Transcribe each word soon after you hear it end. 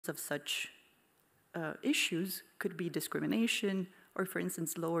of such issues could be discrimination or, for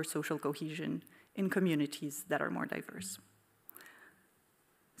instance, lower social cohesion in communities that are more diverse.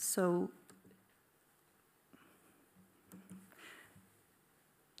 So,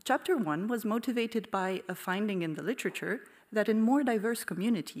 Chapter 1 was motivated by a finding in the literature that in more diverse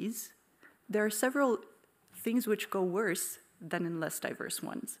communities, there are several things which go worse than in less diverse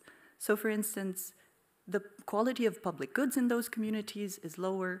ones. So, for instance, the quality of public goods in those communities is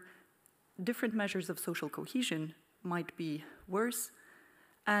lower, different measures of social cohesion might be worse,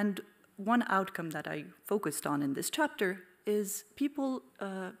 and one outcome that I focused on in this chapter is people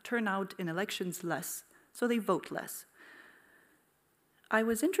turn out in elections less, so they vote less. I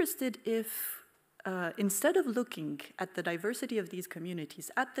was interested if, instead of looking at the diversity of these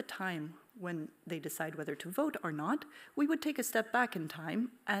communities at the time when they decide whether to vote or not, we would take a step back in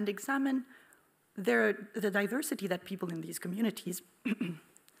time and examine the diversity that people in these communities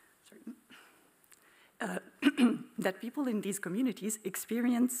that people in these communities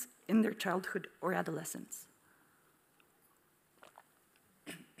experience in their childhood or adolescence.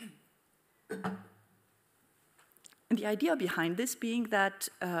 And the idea behind this being that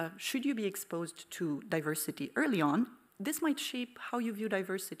should you be exposed to diversity early on, this might shape how you view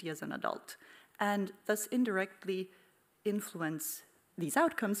diversity as an adult, and thus indirectly influence these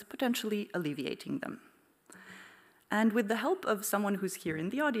outcomes, potentially alleviating them. And with the help of someone who's here in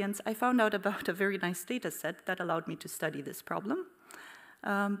the audience, I found out about a very nice data set that allowed me to study this problem,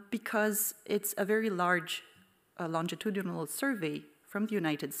 because it's a very large longitudinal survey from the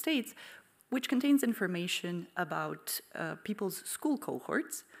United States, which contains information about people's school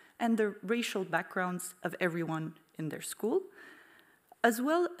cohorts and the racial backgrounds of everyone in their school, as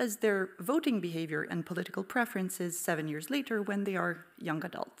well as their voting behavior and political preferences 7 years later when they are young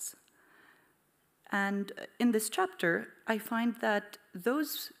adults. And in this chapter, I find that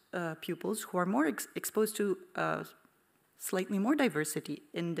those pupils who are more exposed to slightly more diversity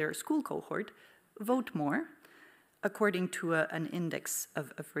in their school cohort vote more, according to an index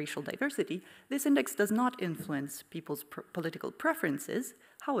of racial diversity. This index does not influence people's political preferences.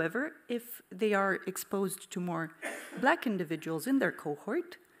 However, if they are exposed to more Black individuals in their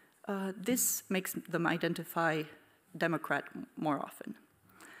cohort, this makes them identify Democrat more often.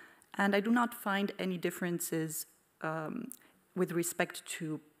 And I do not find any differences with respect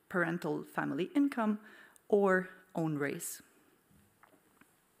to parental family income or own race.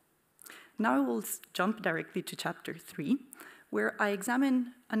 Now I will jump directly to chapter 3, where I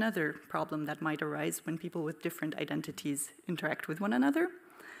examine another problem that might arise when people with different identities interact with one another.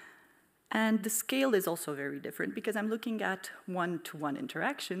 And the scale is also very different because I'm looking at one-to-one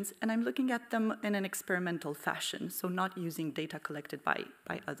interactions, and I'm looking at them in an experimental fashion, so not using data collected by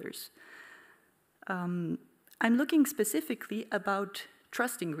others. I'm looking specifically about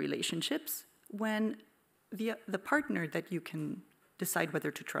trusting relationships when the partner that you can decide whether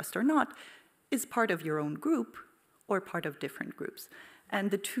to trust or not is part of your own group or part of different groups.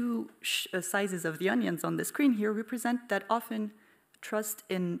 And the two sizes of the onions on the screen here represent that often trust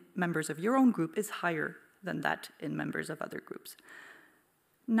in members of your own group is higher than that in members of other groups.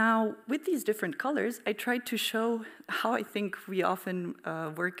 Now, with these different colors, I tried to show how I think we often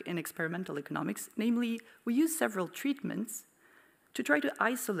work in experimental economics. Namely, we use several treatments to try to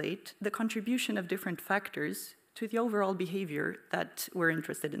isolate the contribution of different factors to the overall behavior that we're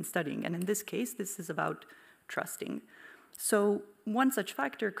interested in studying. And in this case, this is about trusting. So one such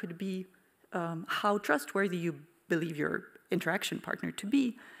factor could be how trustworthy you believe your interaction partner to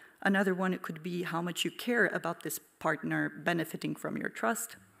be. Another one, it could be how much you care about this partner benefiting from your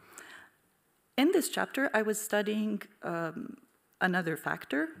trust. In this chapter, I was studying another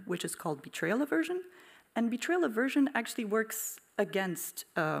factor, which is called betrayal aversion. And betrayal aversion actually works against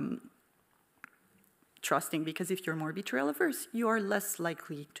trusting, because if you're more betrayal averse, you are less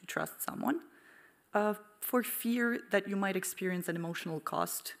likely to trust someone for fear that you might experience an emotional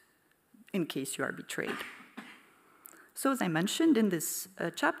cost in case you are betrayed. So as I mentioned in this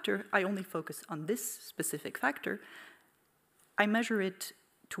chapter, I only focus on this specific factor. I measure it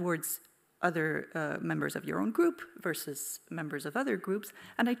towards other members of your own group versus members of other groups,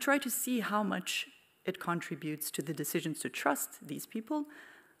 and I try to see how much it contributes to the decisions to trust these people.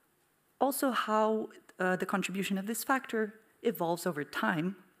 Also, how the contribution of this factor evolves over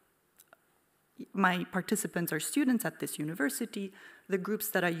time. My participants are students at this university. The groups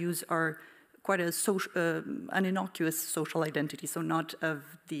that I use are quite an innocuous social identity, so not of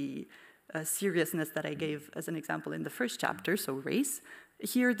the seriousness that I gave as an example in the first chapter, so race.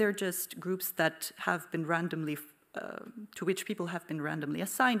 Here, they're just groups that have been randomly, to which people have been randomly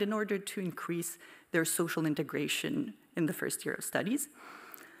assigned in order to increase their social integration in the first year of studies.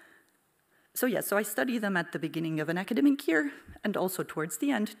 So I study them at the beginning of an academic year and also towards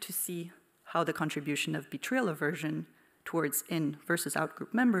the end to see how the contribution of betrayal aversion towards in versus out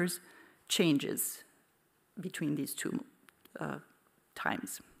group members changes between these two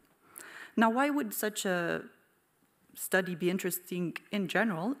times. Now, why would such a study be interesting in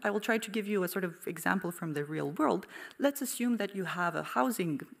general? I will try to give you a sort of example from the real world. Let's assume that you have a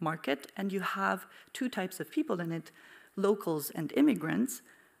housing market and you have two types of people in it, locals and immigrants,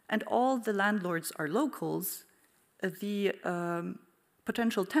 and all the landlords are locals. The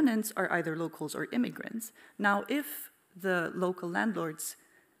potential tenants are either locals or immigrants. Now, if the local landlords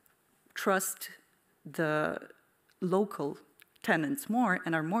trust the local tenants more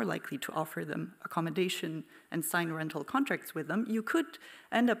and are more likely to offer them accommodation and sign rental contracts with them, you could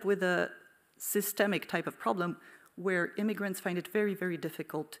end up with a systemic type of problem where immigrants find it very, very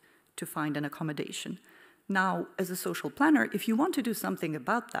difficult to find an accommodation. Now, as a social planner, if you want to do something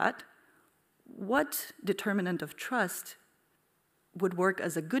about that, what determinant of trust would work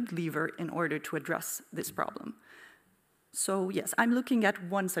as a good lever in order to address this problem? So yes, I'm looking at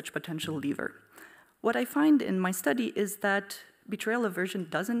one such potential lever. What I find in my study is that betrayal aversion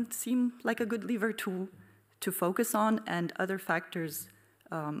doesn't seem like a good lever to focus on, and other factors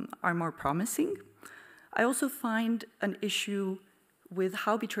are more promising. I also find an issue with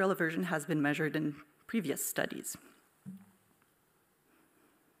how betrayal aversion has been measured in previous studies.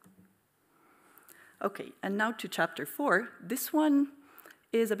 Okay, and now to chapter 4. This one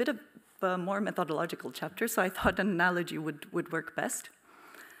is a bit of a more methodological chapter, so I thought an analogy would work best.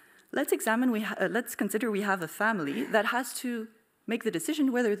 Let's consider we have a family that has to make the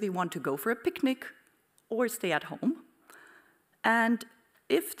decision whether they want to go for a picnic or stay at home. And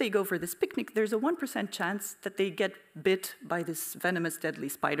if they go for this picnic, there's a 1% chance that they get bit by this venomous, deadly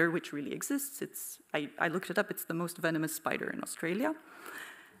spider, which really exists. I looked it up, it's the most venomous spider in Australia.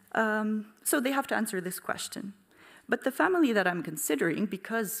 So they have to answer this question. But the family that I'm considering,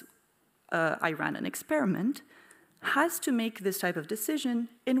 because I ran an experiment, has to make this type of decision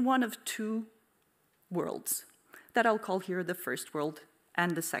in one of two worlds that I'll call here the first world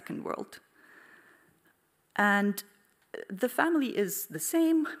and the second world. And the family is the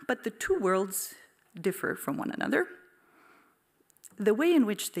same, but the two worlds differ from one another. The way in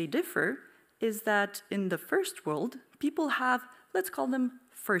which they differ is that in the first world, people have, let's call them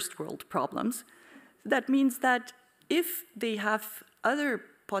first world problems. That means that if they have other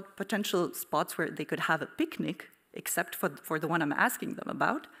potential spots where they could have a picnic, except for the one I'm asking them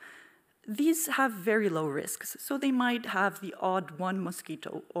about, these have very low risks. So they might have the odd one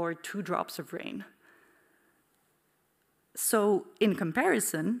mosquito or 2 drops of rain. So in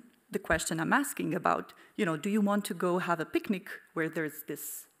comparison, the question I'm asking about, do you want to go have a picnic where there's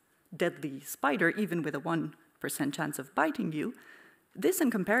this deadly spider, even with a 1% chance of biting you? This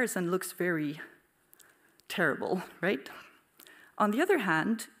in comparison looks very terrible, right? On the other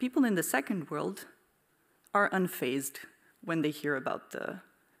hand, people in the second world are unfazed when they hear about the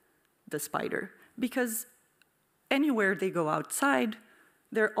spider, because anywhere they go outside,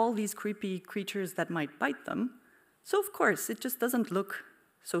 there are all these creepy creatures that might bite them. So of course, it just doesn't look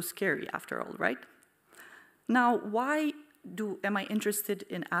so scary after all, right? Now, why am I interested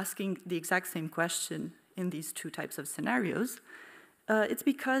in asking the exact same question in these two types of scenarios? It's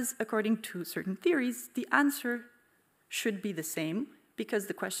because, according to certain theories, the answer should be the same, because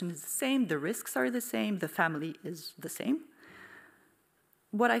the question is the same, the risks are the same, the family is the same.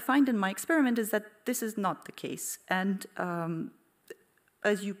 What I find in my experiment is that this is not the case. And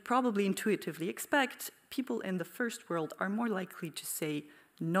as you probably intuitively expect, people in the first world are more likely to say,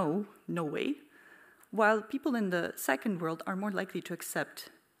 no, no way, while people in the second world are more likely to accept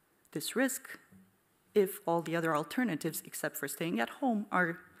this risk if all the other alternatives, except for staying at home,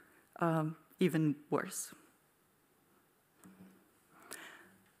 are even worse.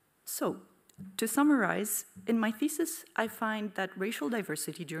 So, to summarize, in my thesis, I find that racial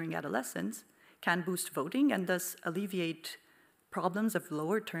diversity during adolescence can boost voting and thus alleviate problems of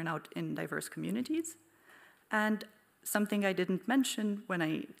lower turnout in diverse communities. And something I didn't mention when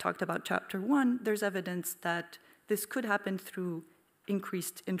I talked about chapter 1, there's evidence that this could happen through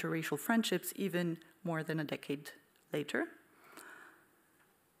increased interracial friendships even more than a decade later.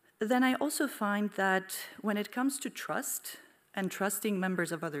 Then I also find that when it comes to trust and trusting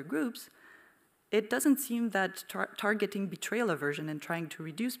members of other groups, it doesn't seem that targeting betrayal aversion and trying to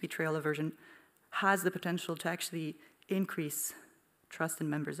reduce betrayal aversion has the potential to actually increase trust in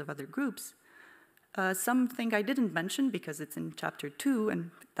members of other groups. Something I didn't mention, because it's in chapter 2,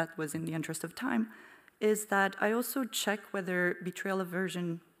 and that was in the interest of time, is that I also check whether betrayal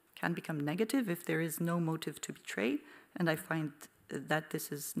aversion can become negative if there is no motive to betray, and I find that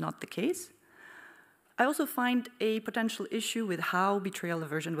this is not the case. I also find a potential issue with how betrayal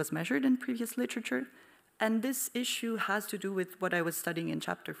aversion was measured in previous literature, and this issue has to do with what I was studying in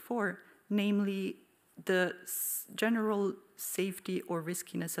chapter 4, namely the general safety or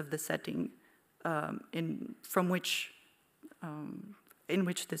riskiness of the setting in which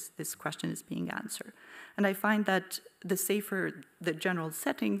this question is being answered. And I find that the safer the general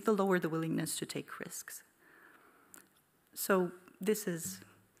setting, the lower the willingness to take risks. So this is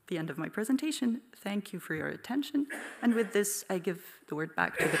the end of my presentation. Thank you for your attention. And with this, I give the word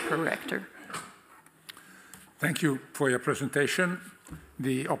back to the prorector. Thank you for your presentation.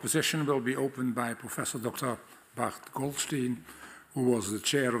 The opposition will be opened by Professor Dr. Bart Goldstein, who was the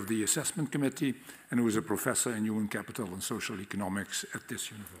chair of the assessment committee and who is a professor in human capital and social economics at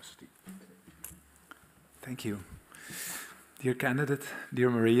this university. Thank you. Dear candidate, dear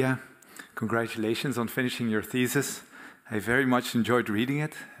Maria, congratulations on finishing your thesis. I very much enjoyed reading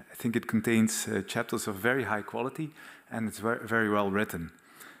it. I think it contains chapters of very high quality and it's very well written.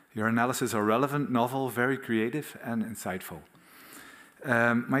 Your analyses are relevant, novel, very creative and insightful.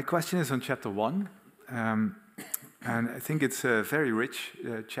 My question is on chapter 1. And I think it's a very rich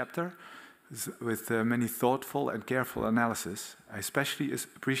chapter with many thoughtful and careful analysis. I especially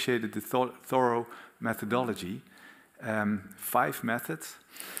appreciated the thorough methodology. 5 methods,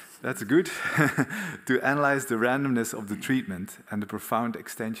 that's good, to analyze the randomness of the treatment and the profound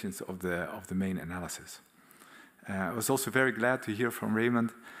extensions of the main analysis. I was also very glad to hear from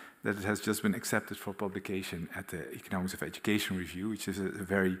Raymond that it has just been accepted for publication at the Economics of Education Review, which is a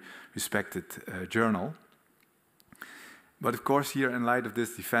very respected journal. But of course, here in light of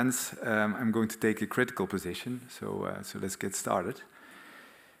this defense, I'm going to take a critical position, so let's get started.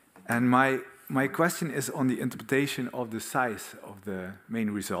 And my question is on the interpretation of the size of the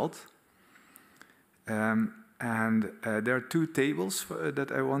main result. There are 2 tables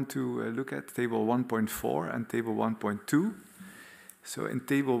that I want to look at, table 1.4 and table 1.2. So in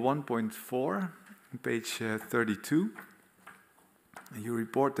table 1.4, on page 32, you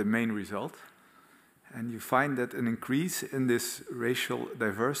report the main result. And you find that an increase in this racial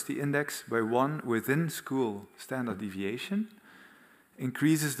diversity index by 1 within school standard deviation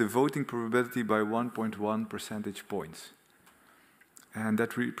increases the voting probability by 1.1 percentage points. And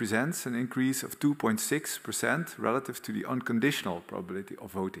that represents an increase of 2.6% relative to the unconditional probability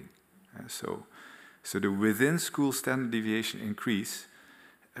of voting. So the within school standard deviation increase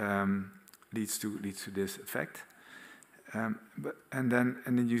leads to this effect. And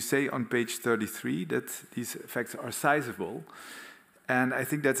then you say on page 33 that these effects are sizable, and I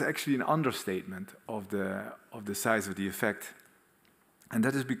think that's actually an understatement of the size of the effect, and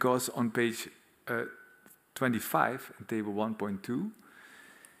that is because on page 25 in table 1.2,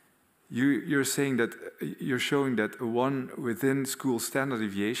 you're saying that you're showing that a 1 within school standard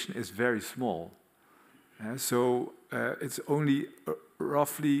deviation is very small, so it's only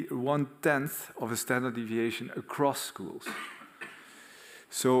roughly 1/10 of a standard deviation across schools.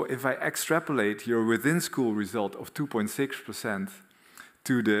 So if I extrapolate your within school result of 2.6%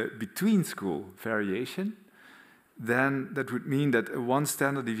 to the between school variation, then that would mean that a 1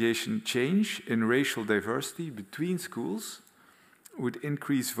 standard deviation change in racial diversity between schools would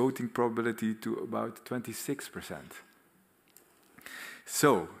increase voting probability to about 26%.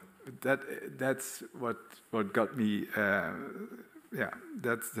 So that's what got me. Yeah,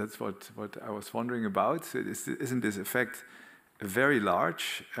 that's what I was wondering about. Isn't this effect very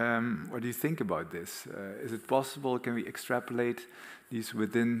large? What do you think about this? Is it possible? Can we extrapolate these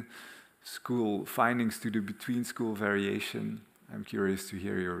within school findings to the between school variation? I'm curious to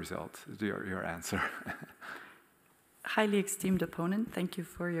hear your result, your answer. Highly esteemed opponent, thank you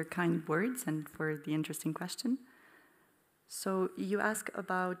for your kind words and for the interesting question. So you ask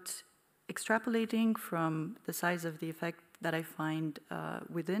about extrapolating from the size of the effect that I find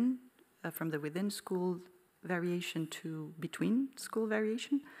from the within school variation to between school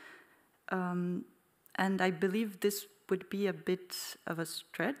variation. And I believe this would be a bit of a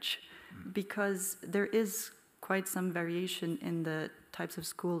stretch because there is quite some variation in the types of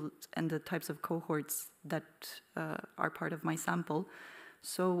schools and the types of cohorts that are part of my sample.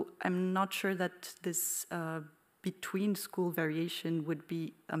 So I'm not sure that this between school variation would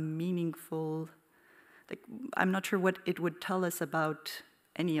be a meaningful, I'm not sure what it would tell us about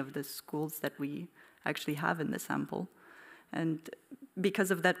any of the schools that we actually have in the sample. And because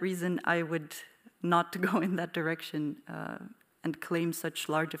of that reason, I would not go in that direction and claim such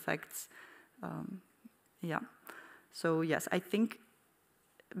large effects. Yeah. So yes, I think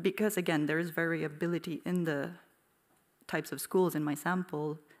because again, there is variability in the types of schools in my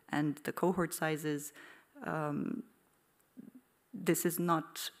sample and the cohort sizes, this is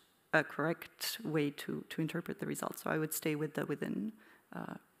not a correct way to interpret the results. So I would stay with the within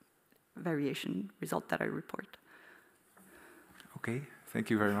variation result that I report. Okay, thank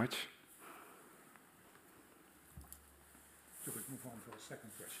you very much. So we move on to a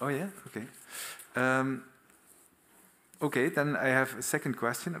second question. Oh yeah, okay. Okay, then I have a second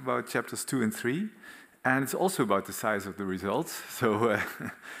question about chapters 2 and 3, and it's also about the size of the results. So,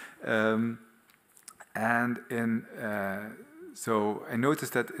 so I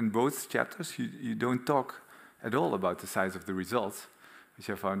noticed that in both chapters you don't talk at all about the size of the results, which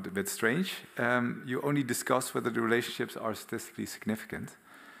I found a bit strange. You only discuss whether the relationships are statistically significant,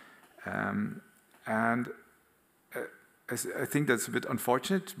 and I think that's a bit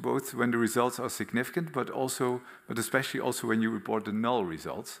unfortunate, both when the results are significant, but especially also when you report the null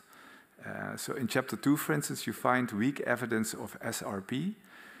results. So in chapter 2, for instance, you find weak evidence of SRP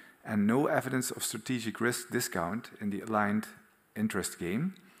and no evidence of strategic risk discount in the aligned interest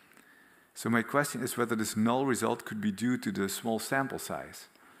game. So my question is whether this null result could be due to the small sample size.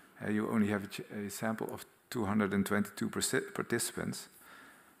 You only have a sample of 222 participants.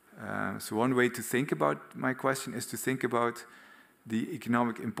 So one way to think about my question is to think about the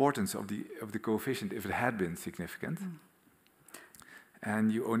economic importance of the coefficient if it had been significant. Mm.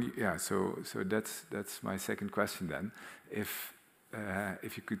 And you only, yeah. So that's my second question then. If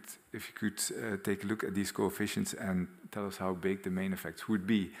you could take a look at these coefficients and tell us how big the main effects would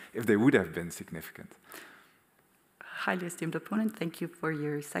be if they would have been significant. Highly esteemed opponent, thank you for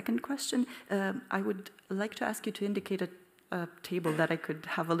your second question. I would like to ask you to indicate a table that I could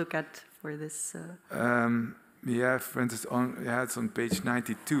have a look at for this. Yeah, for instance, it's on page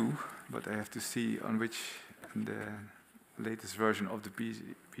 92, but I have to see on which the latest version of the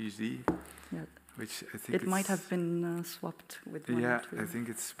PhD, yeah. Which I think it might have been swapped with one. Yeah, I think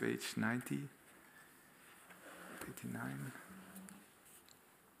it's page 90, 89.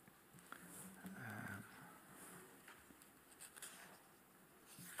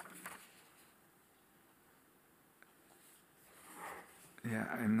 Yeah,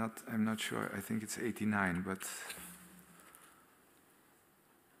 I'm not sure. I think it's 89, but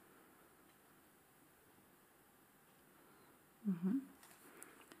mm-hmm.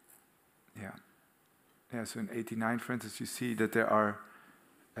 Yeah. So in 89, for instance, you see that there are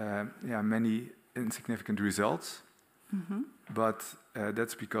many insignificant results, mm-hmm. but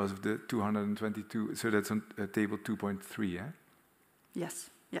that's because of the 222. So that's on table 2.3, yeah. Yes.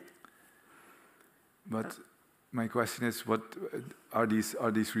 Yeah. But my question is, what are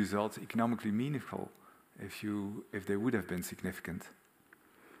these results economically meaningful if they would have been significant?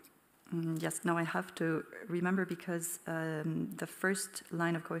 Yes, now I have to remember because the first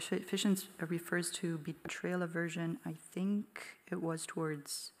line of coefficients refers to betrayal aversion. I think it was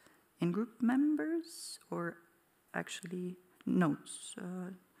towards in-group members, or actually, no,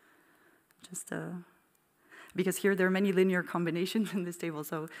 because here there are many linear combinations in this table,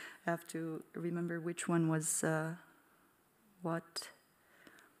 so I have to remember which one was what.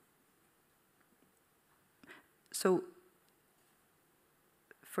 So,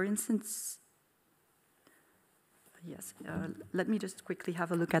 for instance, yes, let me just quickly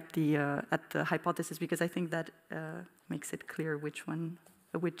have a look at the hypothesis, because I think that makes it clear which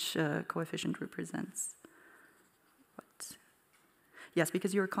coefficient represents what. Yes,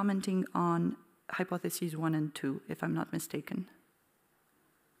 because you're commenting on hypotheses 1 and 2, if I'm not mistaken.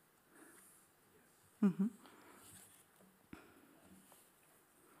 Mm-hmm.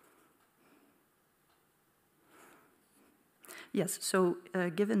 Yes, so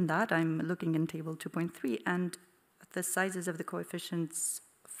given that, I'm looking in table 2.3, and the sizes of the coefficients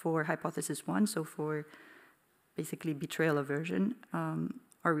for hypothesis 1, so for basically betrayal aversion,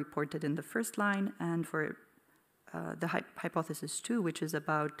 are reported in the first line, and for the hypothesis 2, which is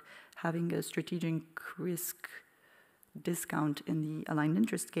about having a strategic risk discount in the aligned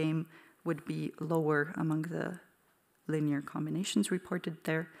interest game, would be lower among the linear combinations reported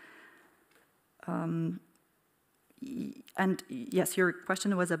there. And yes, your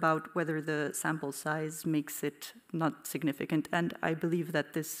question was about whether the sample size makes it not significant, and I believe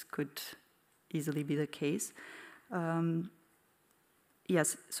that this could easily be the case.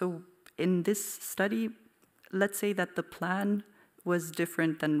 Yes, so in this study, let's say that the plan was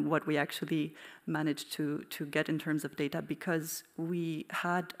different than what we actually managed to get in terms of data, because we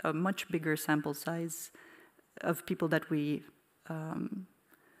had a much bigger sample size of people that we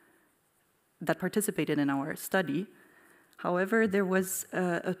that participated in our study. However, there was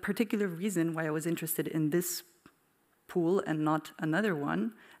a particular reason why I was interested in this pool and not another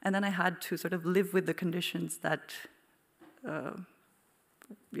one, and then I had to sort of live with the conditions that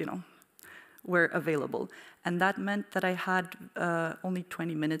were available. And that meant that I had only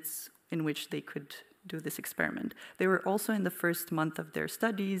 20 minutes in which they could do this experiment. They were also in the first month of their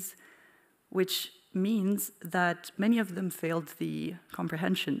studies, which means that many of them failed the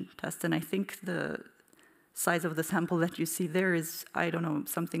comprehension test. And I think the size of the sample that you see there is, I don't know,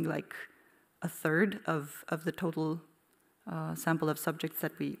 something like a third of the total sample of subjects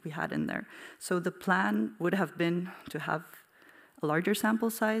that we had in there. So the plan would have been to have a larger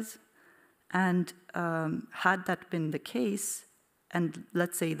sample size, and had that been the case, and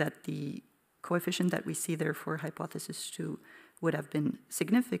let's say that the coefficient that we see there for hypothesis 2 would have been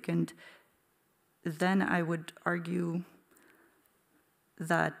significant, then I would argue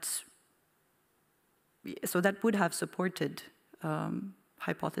that, so that would have supported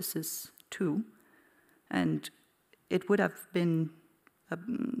hypothesis 2, and it would have been,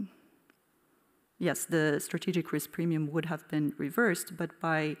 yes, the strategic risk premium would have been reversed, but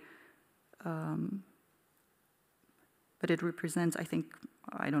by, but it represents, I think,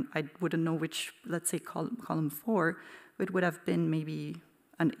 I wouldn't know which, let's say column 4, it would have been maybe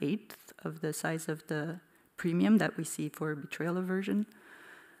an eighth of the size of the premium that we see for betrayal aversion.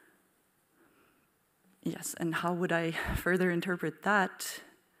 Yes, and how would I further interpret that?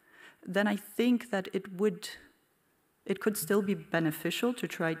 Then I think that it could still be beneficial to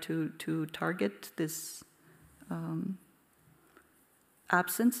try to target this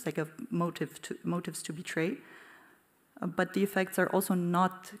absence, like of motives to betray, but the effects are also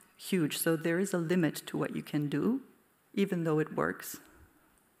not huge, so there is a limit to what you can do, even though it works.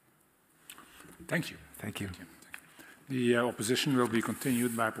 Thank you. Thank you. The opposition will be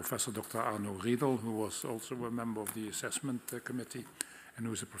continued by Professor Dr. Arno Riedel, who was also a member of the assessment committee and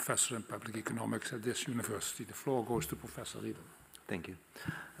who is a professor in public economics at this university. The floor goes to Professor Riedel. Thank you.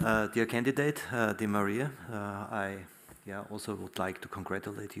 Dear candidate, dear Maria, I also would like to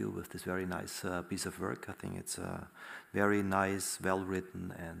congratulate you with this very nice piece of work. I think it's a very nice,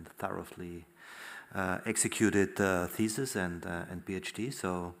 well-written and thoroughly executed thesis and PhD,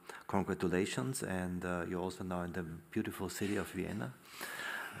 so congratulations, and you're also now in the beautiful city of Vienna,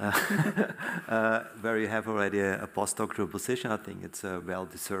 where you have already a postdoctoral position. I think it's well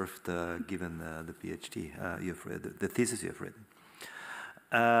deserved given the PhD you've read, the thesis you've written.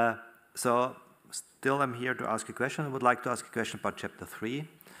 So still I'm here to ask a question. I would like to ask a question about chapter 3.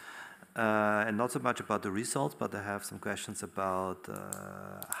 And not so much about the results, but I have some questions about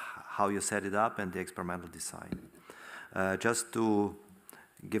how you set it up and the experimental design. Just to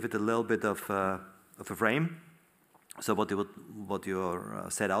give it a little bit of a frame, so what you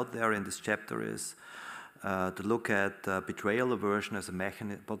set out there in this chapter is to look at betrayal aversion as a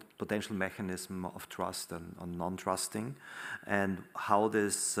potential mechanism of trust and non-trusting, and how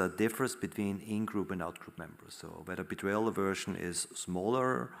this differs between in-group and out-group members. So whether betrayal aversion is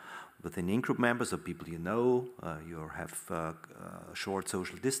smaller within in-group members, or people you know, you have a short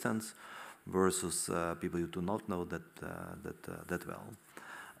social distance, versus people you do not know that well.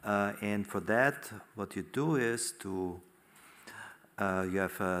 And for that, what you do is to you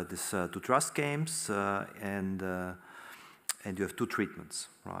have these 2 trust games, and you have 2 treatments,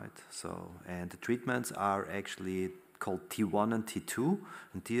 right? So, and the treatments are actually called T1 and T2,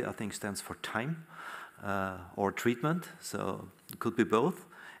 and T I think stands for time or treatment, so it could be both.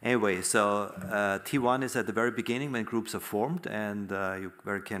 Anyway, so T1 is at the very beginning when groups are formed, and you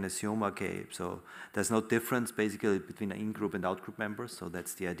can assume, okay, so there's no difference basically between in-group and out-group members, so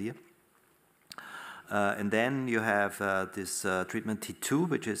that's the idea. And then you have this treatment T2,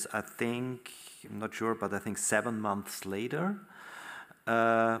 which is, I think, I'm not sure, but I think 7 months later.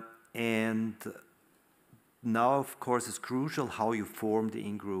 And now, of course, it's crucial how you form the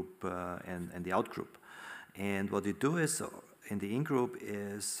in-group and the out-group. And what you do is, in the in-group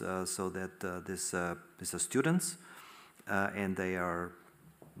is so that these are students, and they are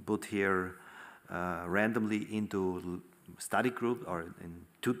put here randomly into study group or in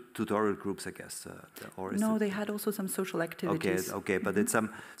tutorial groups, I guess. Or no, they had also some social activities. Okay, but it's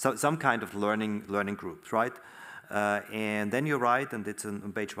some kind of learning groups, right? And then you write, and it's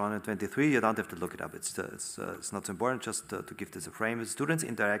on page 123. You don't have to look it up. It's not so important. Just to give this a frame. Students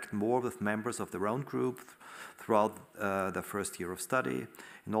interact more with members of their own group throughout the first year of study.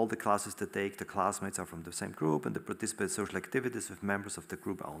 In all the classes they take, the classmates are from the same group, and they participate in social activities with members of the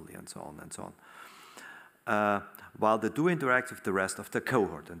group only, and so on and so on. While they do interact with the rest of the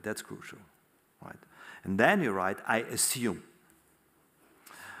cohort, and that's crucial, right? And then you write, I assume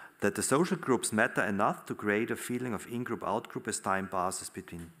that the social groups matter enough to create a feeling of in-group, out-group as time passes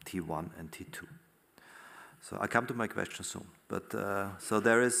between T1 and T2. So I come to my question soon. But so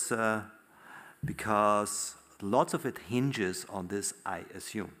there is, because lots of it hinges on this I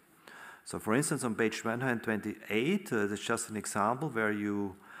assume. So for instance, on page 128, there's just an example where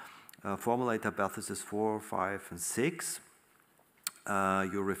you formulate hypothesis 4, 5, and 6.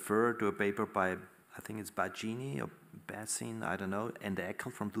 You refer to a paper by, I think it's Bagini or Bassin, I don't know, and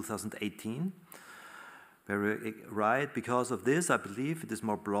Eckel from 2018. Where we write, because of this, I believe it is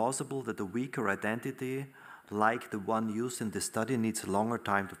more plausible that a weaker identity like the one used in this study needs a longer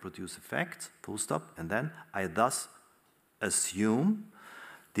time to produce effects, full stop, and then I thus assume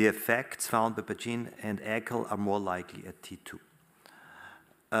the effects found by Bagin and Eckel are more likely at T2.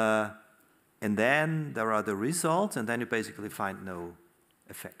 And then there are the results, and then you basically find no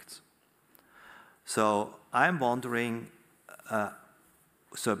effects. So I'm wondering,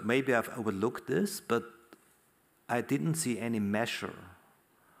 so maybe I've overlooked this, but I didn't see any measure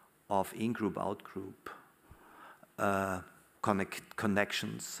of in-group, out-group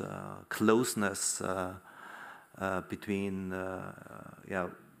connections, closeness between,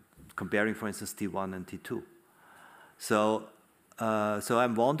 comparing, for instance, T1 and T2. So, so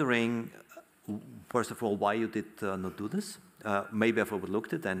I'm wondering, first of all, why you did not do this. Maybe I've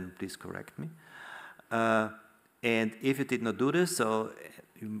overlooked it, and please correct me. And if you did not do this, so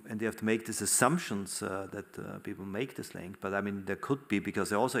and you have to make these assumptions that people make this link, but I mean there could be, because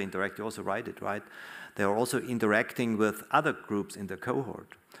they also interact, you also write it, right? They are also interacting with other groups in the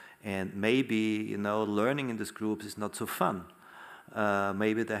cohort. And maybe, you know, learning in these groups is not so fun.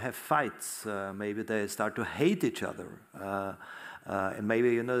 Maybe they have fights, maybe they start to hate each other. And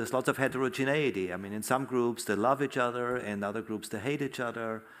maybe, you know, there's lots of heterogeneity. I mean, in some groups they love each other, and other groups they hate each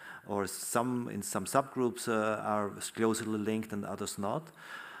other, or in some subgroups are closely linked and others not.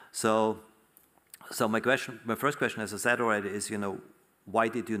 So my first question, as I said already, is, you know, why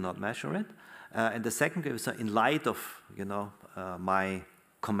did you not measure it? And the second is, in light of, you know, my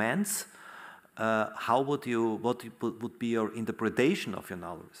comments, what would be your interpretation of your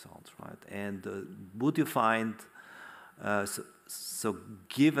null results, right? And would you find, so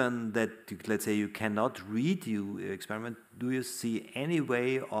given that, let's say, you cannot redo your experiment, do you see any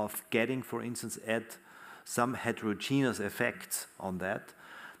way of getting, for instance, at some heterogeneous effects on that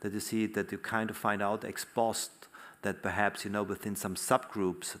you see that you kind of find out ex post that perhaps, you know, within some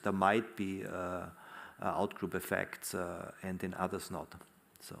subgroups there might be outgroup effects and in others not?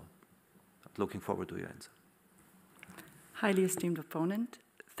 So I'm looking forward to your answer. Highly esteemed opponent,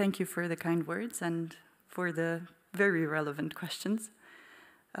 thank you for the kind words and for the very relevant questions.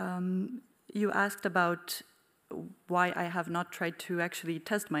 You asked about why I have not tried to actually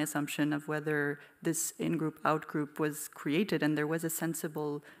test my assumption of whether this in-group, out-group was created, and there was a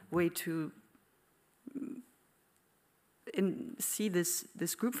sensible way to see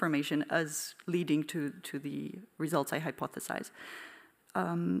this group formation as leading to the results I hypothesize.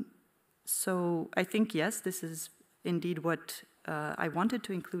 So I think, yes, this is indeed what I wanted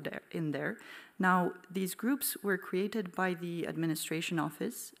to include in there. Now, these groups were created by the administration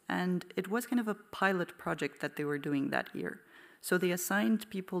office, and it was kind of a pilot project that they were doing that year. So they assigned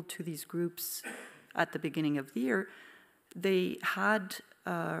people to these groups at the beginning of the year. They had,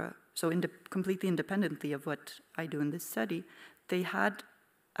 completely independently of what I do in this study, they had,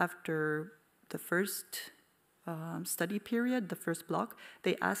 after the first study period, the first block,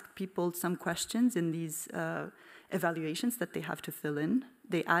 they asked people some questions in these evaluations that they have to fill in.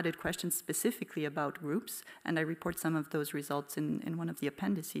 They added questions specifically about groups, and I report some of those results in one of the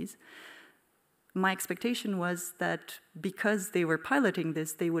appendices. My expectation was that because they were piloting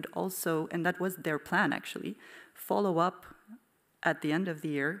this, they would also, and that was their plan actually, follow up at the end of the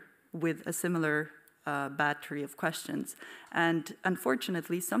year with a similar battery of questions. And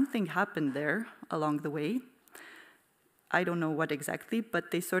unfortunately, something happened there along the way. I don't know what exactly,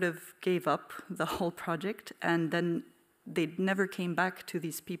 but they sort of gave up the whole project, and then they never came back to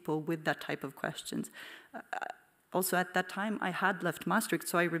these people with that type of questions. Also, at that time, I had left Maastricht,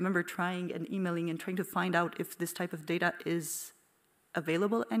 so I remember trying and emailing and trying to find out if this type of data is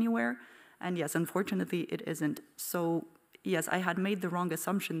available anywhere. And yes, unfortunately, it isn't. So yes, I had made the wrong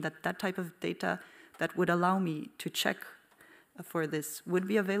assumption that that type of data that would allow me to check for this would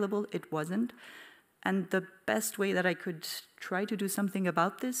be available. It wasn't. And the best way that I could try to do something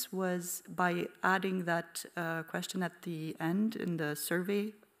about this was by adding that question at the end in the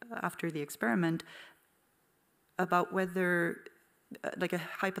survey after the experiment about whether, like a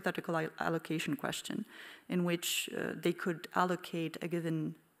hypothetical allocation question, in which they could allocate a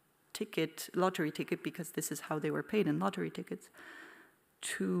given ticket, lottery ticket, because this is how they were paid in lottery tickets,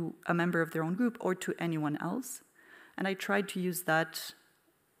 to a member of their own group or to anyone else. And I tried to use that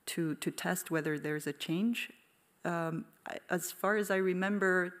to test whether there's a change. As far as I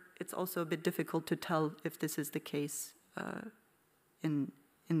remember, it's also a bit difficult to tell if this is the case in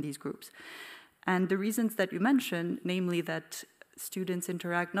in these groups. And the reasons that you mentioned, namely that students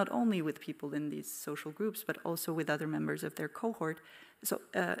interact not only with people in these social groups, but also with other members of their cohort. So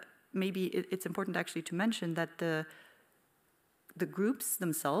maybe it's important actually to mention that the groups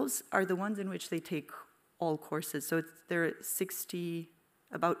themselves are the ones in which they take all courses. So there are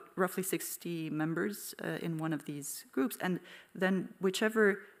about roughly 60 members in one of these groups. And then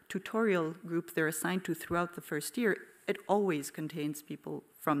whichever tutorial group they're assigned to throughout the first year, it always contains people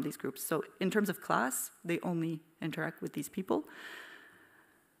from these groups. So in terms of class, they only interact with these people.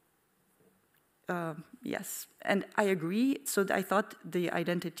 Yes, and I agree. So I thought the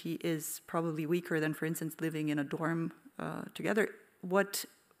identity is probably weaker than, for instance, living in a dorm together. What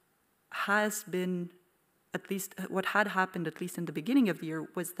has been, what had happened, at least in the beginning of the year,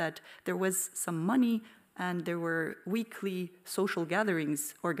 was that there was some money and there were weekly social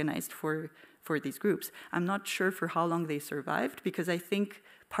gatherings organized for these groups. I'm not sure for how long they survived, because I think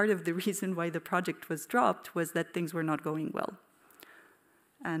part of the reason why the project was dropped was that things were not going well.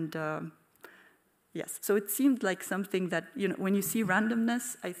 And yes, so it seemed like something that, you know, when you see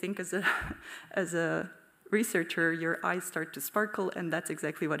randomness, I think as a researcher, your eyes start to sparkle, and that's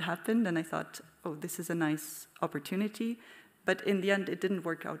exactly what happened. And I thought, oh, this is a nice opportunity. But in the end, it didn't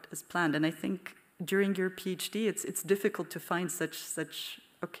work out as planned. And I think during your PhD, it's difficult to find such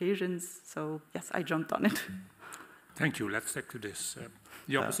occasions. So yes, I jumped on it. Thank you. Let's stick to this.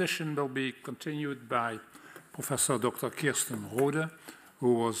 The opposition will be continued by Professor Dr. Kirsten Rode,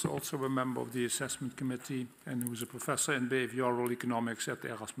 who was also a member of the assessment committee and who is a professor in behavioral economics at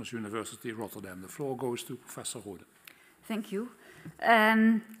Erasmus University, Rotterdam. The floor goes to Professor Rode. Thank you.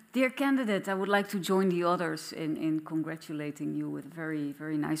 Dear candidate, I would like to join the others in congratulating you with a very,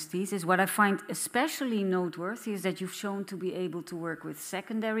 very nice thesis. What I find especially noteworthy is that you've shown to be able to work with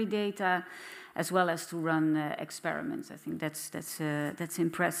secondary data as well as to run experiments. I think that's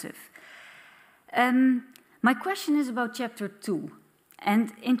impressive. My question is about chapter 2.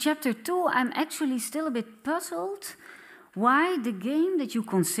 And in chapter 2, I'm actually still a bit puzzled why the game that you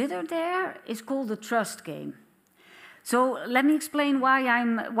consider there is called a trust game. So let me explain why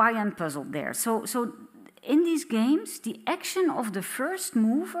I'm puzzled there. So in these games, the action of the first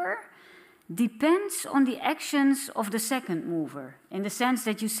mover depends on the actions of the second mover, in the sense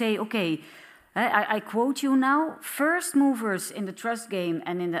that you say, okay, I quote you now, first movers in the trust game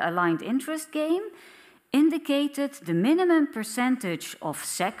and in the aligned interest game indicated the minimum percentage of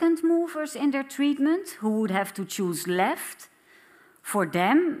second movers in their treatment who would have to choose left for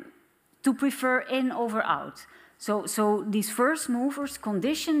them to prefer in over out. So these first movers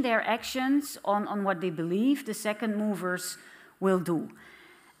condition their actions on what they believe the second movers will do.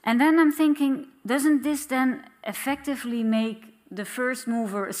 And then I'm thinking, doesn't this then effectively make the first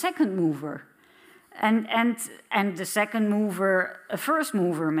mover a second mover? And the second mover a first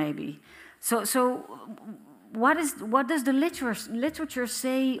mover, maybe? So what does the literature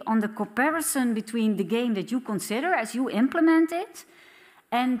say on the comparison between the game that you consider as you implement it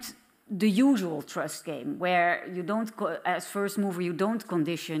and the usual trust game, where you don't, as first mover, you don't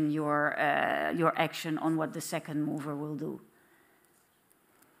condition your action on what the second mover will do?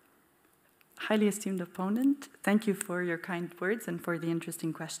 Highly esteemed opponent, thank you for your kind words and for the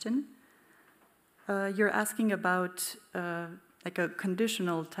interesting question. You're asking about like a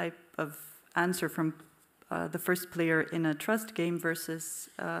conditional type of answer from the first player in a trust game versus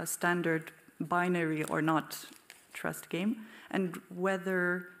a standard binary or not trust game, and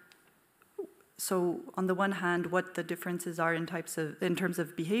whether, so on the one hand, what the differences are in terms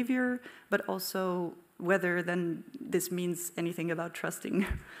of behavior, but also whether then this means anything about trusting.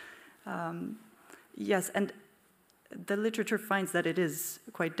 Yes, and the literature finds that it is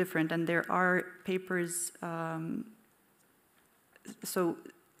quite different, and there are papers. So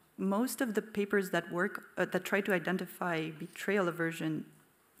most of the papers that work that try to identify betrayal aversion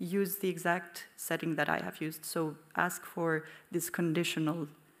use the exact setting that I have used. So ask for this conditional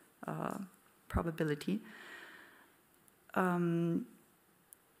probability. And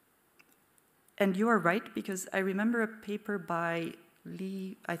you are right, because I remember a paper by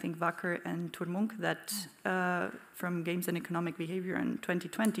Lee, I think Wacker and Turmunk, that from Games and Economic Behavior in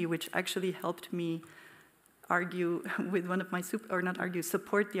 2020, which actually helped me argue with one of my,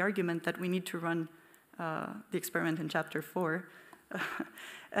 support the argument that we need to run the experiment in chapter 4,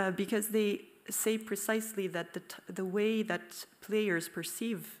 because they say precisely that the way that players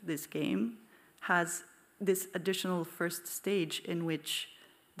perceive this game has this additional first stage in which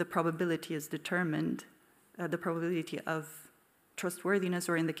the probability is determined, the probability of trustworthiness,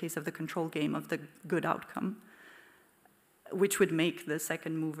 or in the case of the control game, of the good outcome, which would make the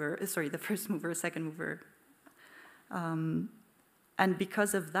first mover a second mover. And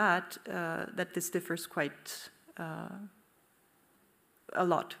because of that, that this differs quite a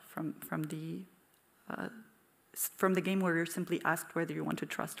lot from the game where you're simply asked whether you want to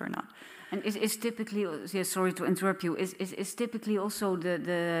trust or not. And is typically, sorry to interrupt you, is typically also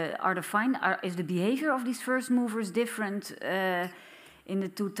is the behavior of these first movers different in the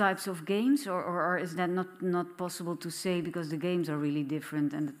two types of games, or is that not possible to say because the games are really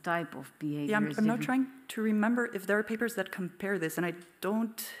different and the type of behavior is different? I'm now trying to remember if there are papers that compare this, and I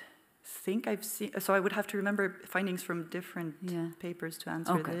don't think I've seen, so I would have to remember findings from different papers to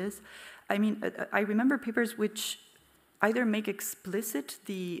answer this. I mean, I remember papers which either make explicit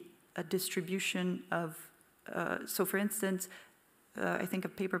the distribution of, so for instance, I think a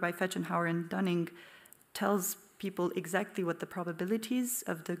paper by Fetchenhauer and Dunning tells people exactly what the probabilities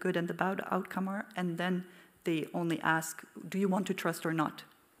of the good and the bad outcome are, and then they only ask, do you want to trust or not,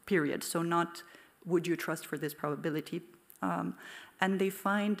 period. So not, would you trust for this probability? And they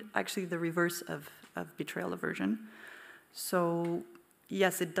find actually the reverse of betrayal aversion. So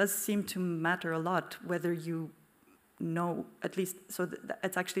yes, it does seem to matter a lot whether you know, at least, so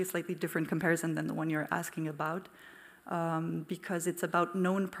it's actually a slightly different comparison than the one you're asking about, because it's about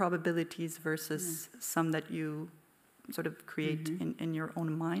known probabilities versus some that you sort of create in your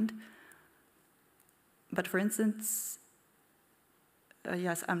own mind. But for instance,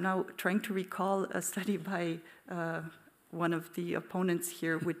 yes, I'm now trying to recall a study by one of the opponents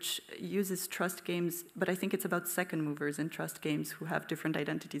here, which uses trust games, but I think it's about second movers in trust games who have different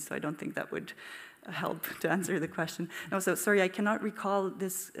identities, so I don't think that would help to answer the question. No, so sorry, I cannot recall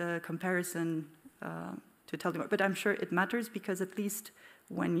this comparison to tell you more, but I'm sure it matters because at least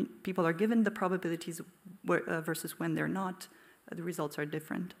when people are given the probabilities versus when they're not, the results are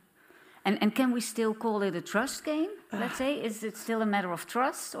different. And can we still call it a trust game, let's say? Is it still a matter of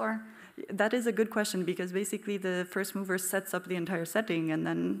trust, or...? That is a good question, because basically the first mover sets up the entire setting, and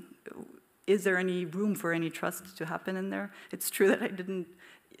then is there any room for any trust to happen in there? It's true that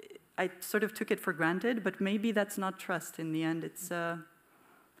I sort of took it for granted, but maybe that's not trust in the end. It's,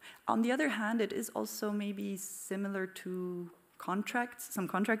 on the other hand, it is also maybe similar to contracts, some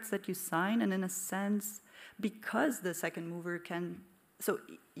contracts that you sign, and in a sense, because the second mover can, so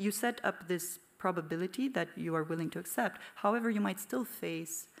you set up this probability that you are willing to accept. However, you might still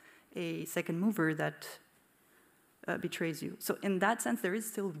face a second mover that betrays you. So in that sense, there is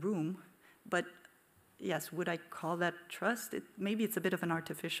still room, but yes, would I call that trust? Maybe it's a bit of an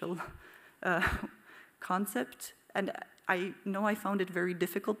artificial concept, and I know I found it very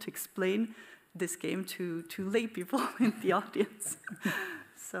difficult to explain this game to lay people in the audience.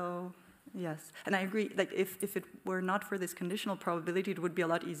 So yes, and I agree, like if it were not for this conditional probability, it would be a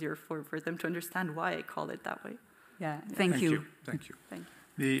lot easier for them to understand why I call it that way. Yeah, thank you. Thank you. Thank you.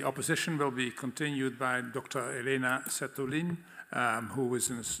 The opposition will be continued by Dr. Elena Setolin, who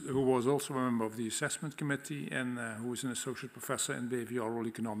was also a member of the assessment committee and who is an associate professor in behavioral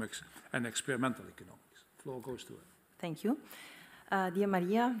economics and experimental economics. The floor goes to her. Thank you. Dear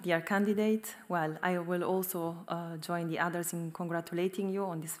Maria, dear candidate, well, I will also join the others in congratulating you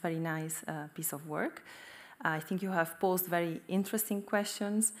on this very nice piece of work. I think you have posed very interesting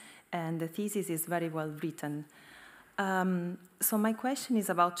questions, and the thesis is very well written. So my question is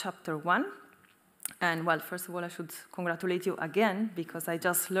about chapter 1. And well, first of all, I should congratulate you again, because I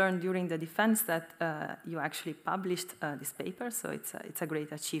just learned during the defense that you actually published this paper, so it's a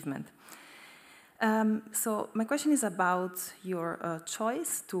great achievement. So my question is about your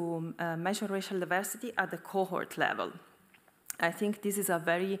choice to measure racial diversity at the cohort level. I think this is a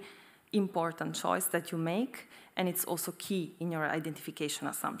very important choice that you make, and it's also key in your identification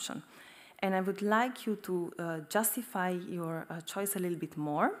assumption. And I would like you to justify your choice a little bit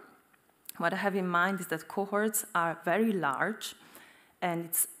more. What I have in mind is that cohorts are very large, and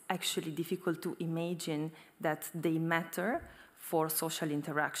it's actually difficult to imagine that they matter for social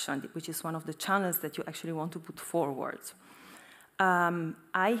interaction, which is one of the challenges that you actually want to put forward.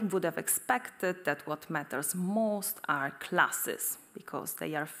 I would have expected that what matters most are classes, because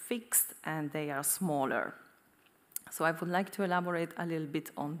they are fixed and they are smaller. So I would like to elaborate a little bit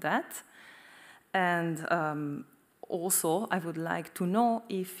on that. And also, I would like to know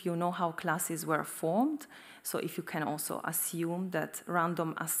if you know how classes were formed, so if you can also assume that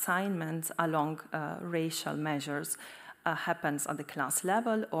random assignments along racial measures happens at the class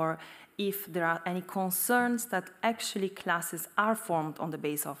level, or if there are any concerns that actually classes are formed on the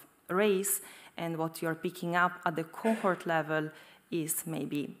basis of race, and what you're picking up at the cohort level is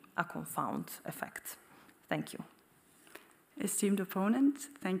maybe a confound effect. Thank you. Esteemed opponent,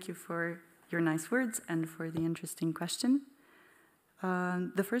 thank you for your nice words and for the interesting question.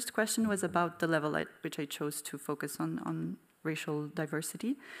 The first question was about the level at which I chose to focus on racial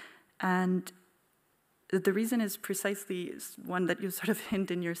diversity. And the reason is precisely one that you sort of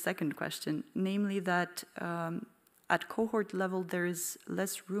hint in your second question, namely that at cohort level, there is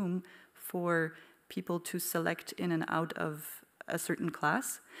less room for people to select in and out of a certain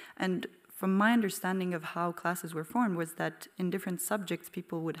class. And from my understanding of how classes were formed was that in different subjects,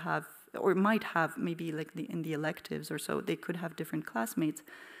 people would have, or might have, maybe like in the electives or so, they could have different classmates.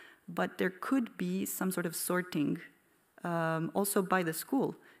 But there could be some sort of sorting also by the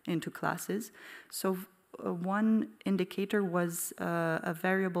school into classes. So one indicator was a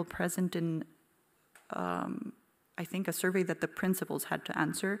variable present in, I think, a survey that the principals had to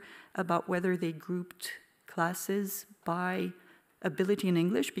answer about whether they grouped classes by ability in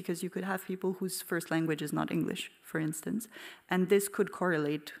English, because you could have people whose first language is not English, for instance, and this could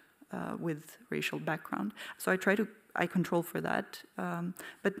correlate with racial background. So I control for that.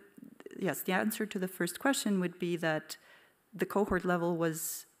 But yes, the answer to the first question would be that the cohort level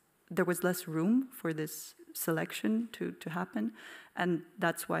there was less room for this selection to happen, and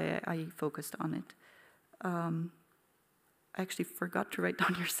that's why I focused on it. I actually forgot to write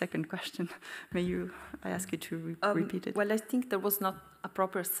down your second question. I ask you to repeat it? Well, I think there was not a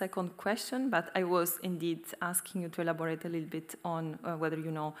proper second question, but I was indeed asking you to elaborate a little bit on whether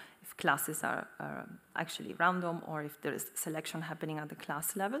you know if classes are actually random or if there is selection happening at the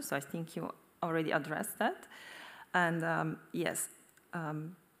class level. So I think you already addressed that. And yes,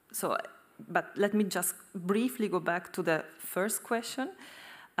 but let me just briefly go back to the first question.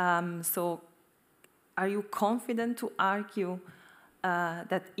 So are you confident to argue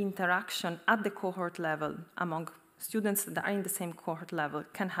that interaction at the cohort level among students that are in the same cohort level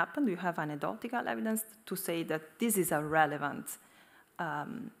can happen? Do you have anecdotal evidence to say that this is a relevant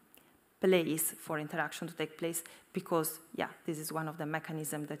place for interaction to take place? Because, yeah, this is one of the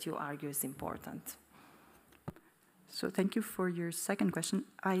mechanisms that you argue is important. So thank you for your second question.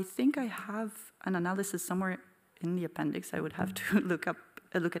 I think I have an analysis somewhere in the appendix. I would have to look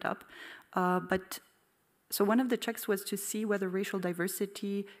it up. So one of the checks was to see whether racial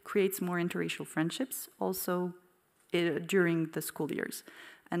diversity creates more interracial friendships, also during the school years.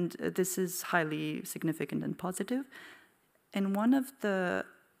 And this is highly significant and positive. In one of the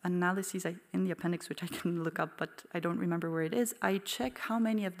analyses in the appendix, which I can look up, but I don't remember where it is, I check how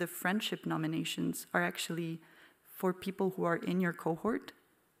many of the friendship nominations are actually for people who are in your cohort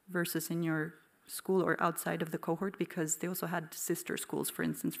versus in your school or outside of the cohort, because they also had sister schools, for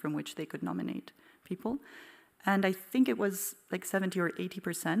instance, from which they could nominate people. And I think it was like 70 or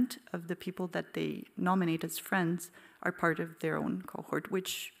 80% of the people that they nominate as friends are part of their own cohort,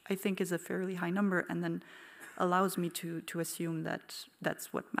 which I think is a fairly high number, and then allows me to assume that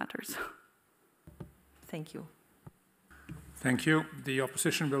that's what matters. Thank you. Thank you. The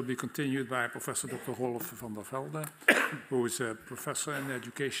opposition will be continued by Professor Dr. Rolf van der Velde, who is a professor in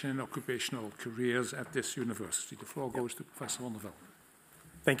education and occupational careers at this university. The floor goes to Professor van der Velde.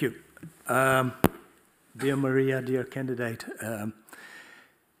 Thank you. Dear Maria, dear candidate,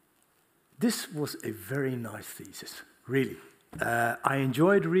 this was a very nice thesis, really. I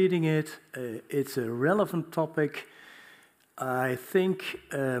enjoyed reading it. It's a relevant topic. I think,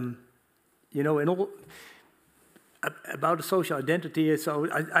 you know, in all about the social identity, so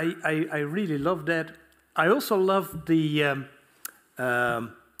I really love that. I also love the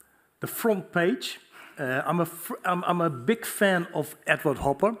front page. I'm a big fan of Edward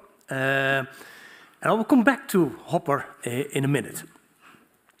Hopper. And I will come back to Hopper in a minute.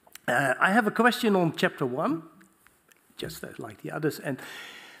 I have a question on chapter 1, just like the others, and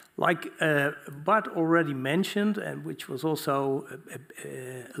like Bart already mentioned, and which was also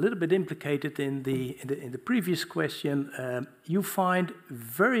a little bit implicated in the previous question, you find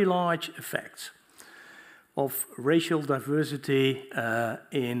very large effects of racial diversity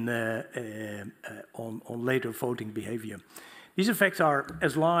on later voting behavior. These effects are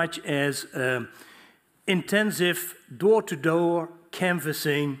as large as intensive door-to-door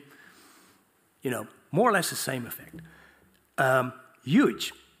canvassing, you know, more or less the same effect.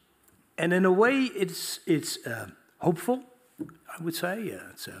 Huge. And in a way, it's hopeful, I would say.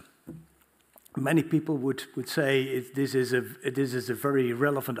 Many people would say this is a very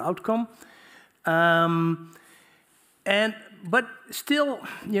relevant outcome. But still,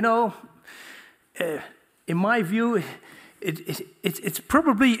 you know, in my view, it's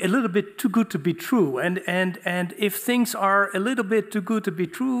probably a little bit too good to be true. And if things are a little bit too good to be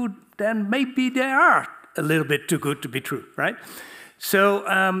true, then maybe they are a little bit too good to be true, right? So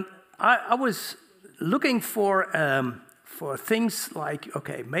I was looking for things like,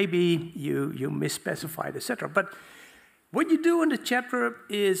 okay, maybe you misspecified, etc. But what you do in the chapter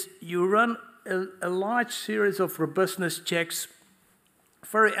is you run a large series of robustness checks,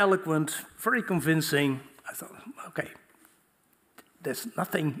 very eloquent, very convincing. I thought, okay, there's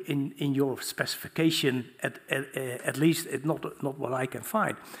nothing in your specification, at least it's not what I can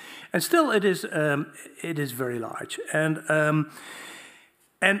find. And still it is very large. And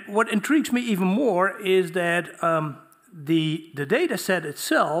what intrigues me even more is that the data set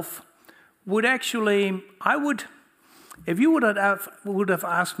itself would actually, if you would have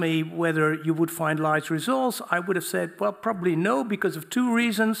asked me whether you would find large results, I would have said, well, probably no, because of two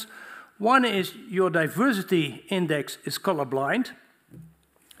reasons. One is your diversity index is colorblind.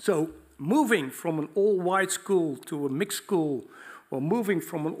 So moving from an all-white school to a mixed school, or moving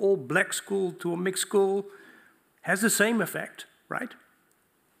from an all-black school to a mixed school, has the same effect, right?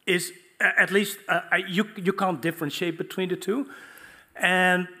 Is at least you can't differentiate between the two,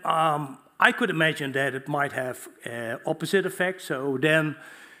 and I could imagine that it might have opposite effects. So then,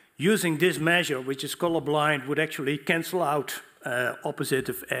 using this measure, which is colorblind, would actually cancel out opposite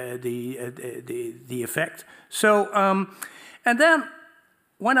of the effect. So and then,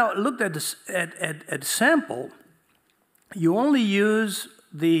 when I looked at the sample, you only use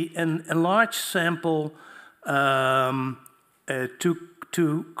the enlarged sample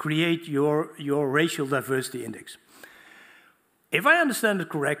to create your racial diversity index. If I understand it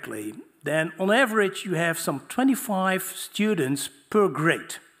correctly, then on average you have some 25 students per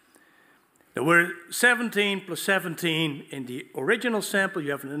grade. There were 17 plus 17 in the original sample.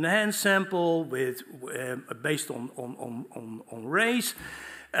 You have an enhanced sample with based on race,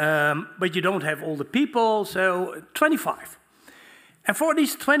 but you don't have all the people, so 25. And for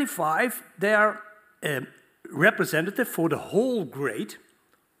these 25, they are representative for the whole grade,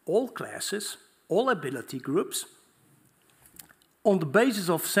 all classes, all ability groups. On the basis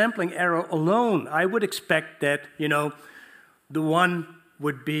of sampling error alone, I would expect that, you know, the one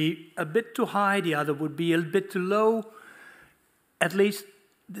would be a bit too high, the other would be a bit too low, at least,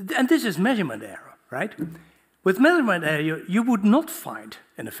 and this is measurement error, right? With measurement error, you would not find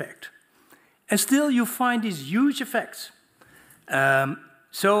an effect. And still you find these huge effects.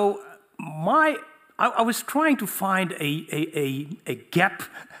 So I was trying to find a gap,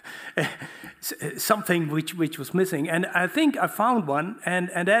 something which was missing. And I think I found one,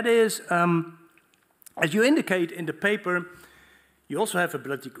 and that is, as you indicate in the paper, you also have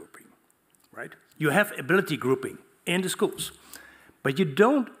ability grouping, right? You have ability grouping in the schools. But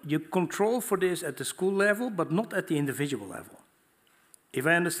you control for this at the school level, but not at the individual level, if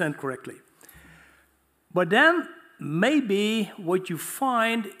I understand correctly. But then maybe what you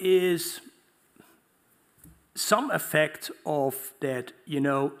find is some effect of that, you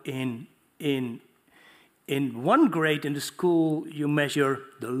know, in one grade in the school, you measure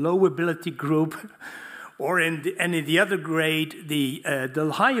the low ability group, or in the other grade, the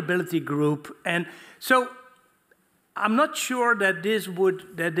high ability group. And so I'm not sure that this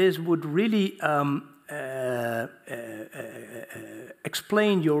would really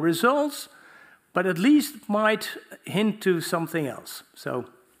explain your results, but at least might hint to something else. So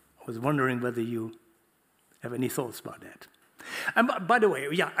I was wondering whether you have any thoughts about that. And by the way,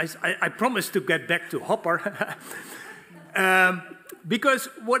 yeah, I promised to get back to Hopper. Because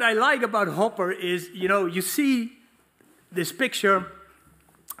what I like about Hopper is, you know, you see this picture,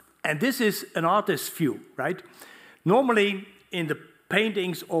 and this is an artist's view, right? Normally, in the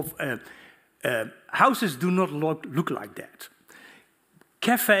paintings of houses do not look like that.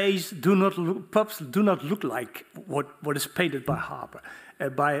 Cafes do not look, pubs do not look like what is painted by Hopper.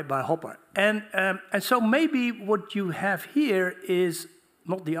 And so maybe what you have here is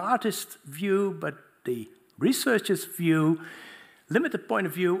not the artist's view, but the researcher's view, limited point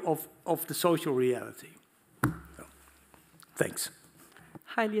of view of the social reality. So, thanks.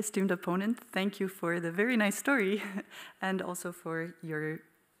 Highly esteemed opponent, thank you for the very nice story and also for your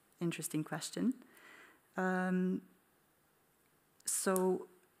interesting question. So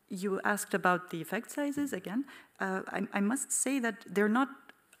you asked about the effect sizes again. I must say that they're not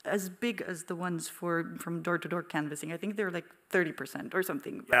as big as the ones from door-to-door canvassing. I think they're like 30% or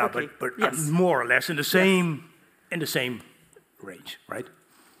something. Yeah, okay. but yes. More or less in the same range, right?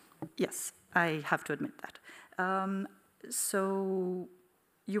 Yes, I have to admit that. So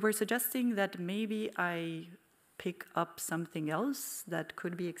you were suggesting that maybe I pick up something else that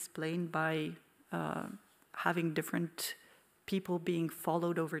could be explained by having different people being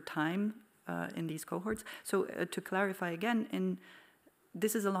followed over time in these cohorts. So to clarify again,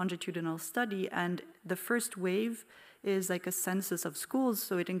 this is a longitudinal study, and the first wave is like a census of schools,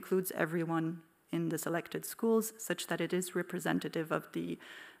 so it includes everyone in the selected schools, such that it is representative of the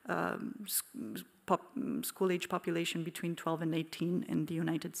school-age population between 12 and 18 in the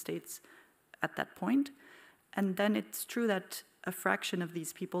United States at that point. And then it's true that a fraction of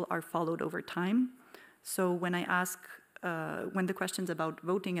these people are followed over time. So when I ask, when the questions about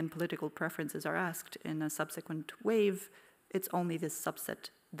voting and political preferences are asked in a subsequent wave, it's only this subset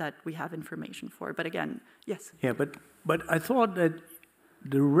that we have information for. But again, yes? Yeah, but I thought that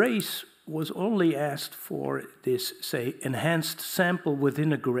the race was only asked for this, say, enhanced sample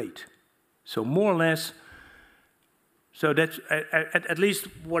within a grade. So more or less, so that's at least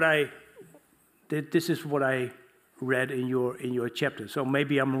what this is what I read in your chapter. So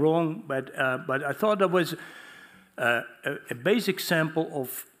maybe I'm wrong, but I thought there was a basic sample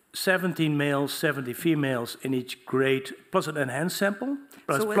of 17 males, 70 females in each grade, plus an enhanced sample,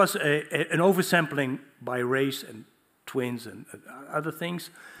 plus an oversampling by race and twins and other things.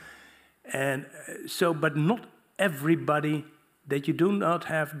 And so, but not everybody, that you do not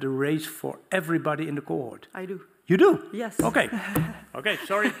have the race for everybody in the cohort. I do. You do? Yes. Okay. Okay,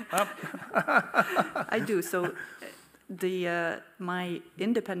 sorry. I do. So my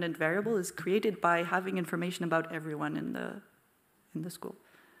independent variable is created by having information about everyone in the school.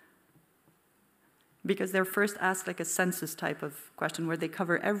 Because they're first asked like a census type of question where they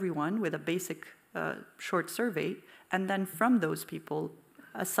cover everyone with a basic short survey, and then from those people,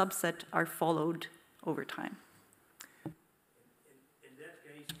 a subset are followed over time.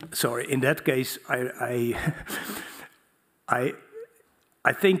 Sorry, in that case, I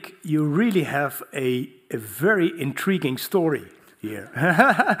think you really have a very intriguing story here.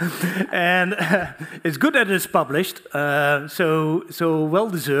 And it's good that it's published, so well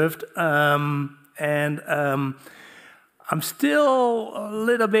deserved. And I'm still a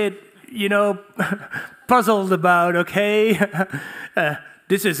little bit, puzzled about, okay,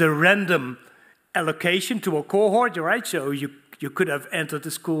 this is a random allocation to a cohort, right? So you could have entered the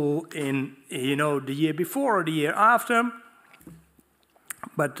school in, the year before or the year after.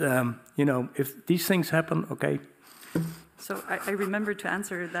 But, if these things happen, okay. So I remember to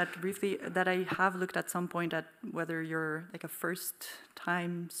answer that briefly, that I have looked at some point at whether you're like a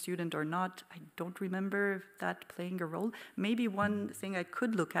first-time student or not. I don't remember that playing a role. Maybe one thing I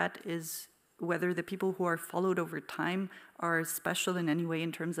could look at is whether the people who are followed over time are special in any way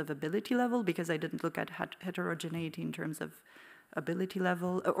in terms of ability level, because I didn't look at heterogeneity in terms of ability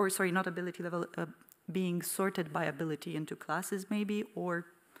level, or sorry, not ability level, being sorted by ability into classes maybe, or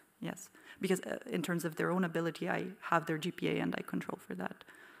yes, because in terms of their own ability, I have their GPA and I control for that.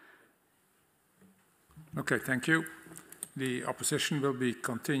 Okay, thank you. The opposition will be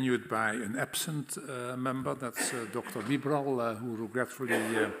continued by an absent member, that's Dr. Wiebral, who regretfully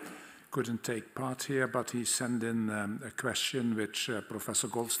couldn't take part here, but he sent in a question which Professor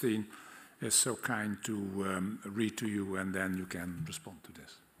Goldstein is so kind to read to you, and then you can respond to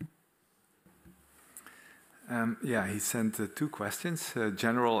this. Yeah, he sent two questions, a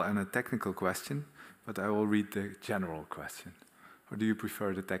general and a technical question, but I will read the general question. Or do you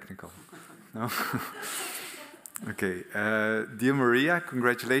prefer the technical? No? Okay. Dear Maria,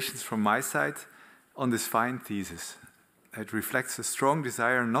 congratulations from my side on this fine thesis. It reflects a strong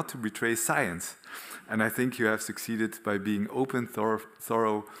desire not to betray science, and I think you have succeeded by being open,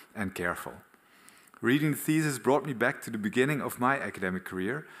 thorough, and careful. Reading the thesis brought me back to the beginning of my academic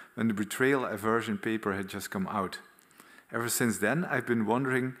career, when the betrayal aversion paper had just come out. Ever since then, I've been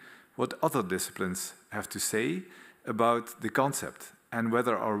wondering what other disciplines have to say about the concept, and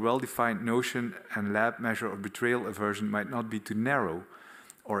whether our well-defined notion and lab measure of betrayal aversion might not be too narrow,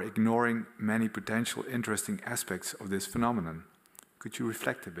 or ignoring many potential interesting aspects of this phenomenon. Could you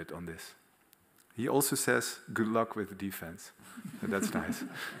reflect a bit on this? He also says, good luck with the defense. So that's nice.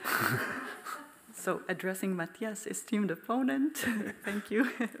 So addressing Matthias' esteemed opponent, thank you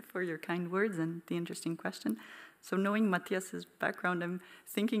for your kind words and the interesting question. So knowing Matthias' background, I'm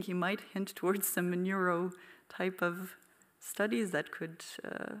thinking he might hint towards some neuro type of studies that could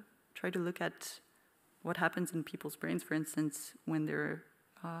try to look at what happens in people's brains, for instance, when they're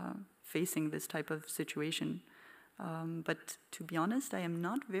facing this type of situation. But to be honest, I am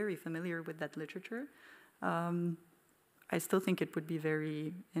not very familiar with that literature. I still think it would be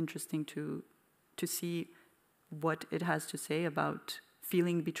very interesting to see what it has to say about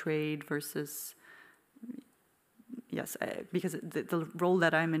feeling betrayed versus, yes, because the role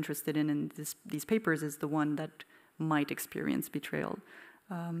that I'm interested in these papers is the one that might experience betrayal.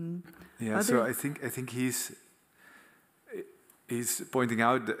 Yeah, so I think he's pointing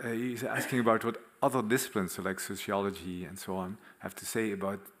out, he's asking about what other disciplines, so like sociology and so on, have to say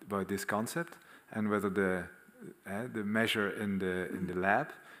about this concept, and whether the measure in the lab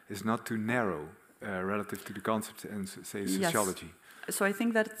is not too narrow relative to the concept in, say, sociology. Yes. So I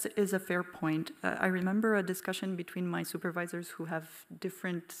think that is a fair point. I remember a discussion between my supervisors who have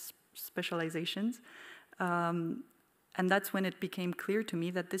different specializations. And that's when it became clear to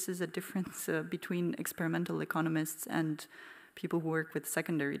me that this is a difference between experimental economists and people who work with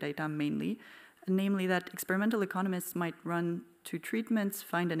secondary data mainly, namely that experimental economists might run 2 treatments,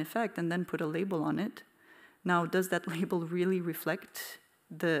 find an effect, and then put a label on it. Now, does that label really reflect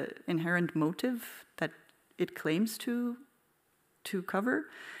the inherent motive that it claims to cover?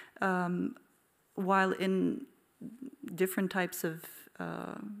 While in different types of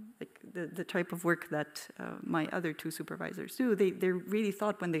like the type of work that my other 2 supervisors do, they really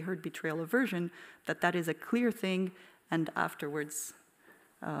thought when they heard betrayal aversion that that is a clear thing, and afterwards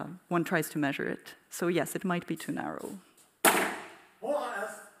one tries to measure it. So yes, it might be too narrow.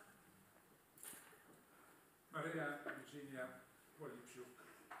 Maria-Eugenia Polipciuc,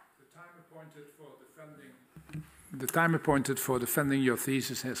 the time appointed for defending your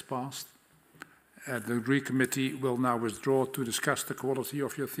thesis has passed. The degree committee will now withdraw to discuss the quality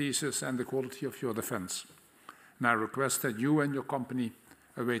of your thesis and the quality of your defense. And I request that you and your company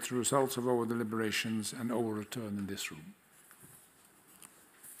await the results of our deliberations and our return in this room.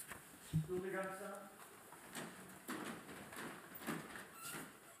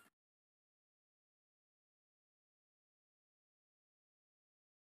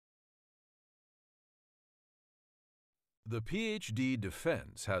 The PhD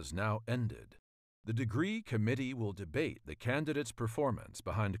defense has now ended. The degree committee will debate the candidate's performance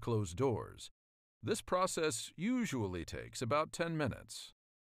behind closed doors. This process usually takes about 10 minutes.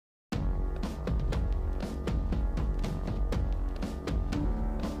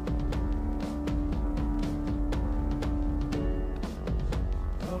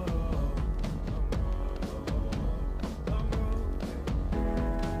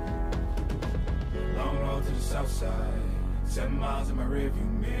 Long road to the south side. 7 miles in my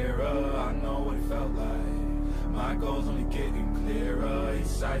rearview mirror, I know what it felt like. My goal's only getting clearer,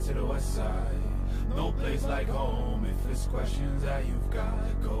 east side to the west side. No place like home, if it's questions that you've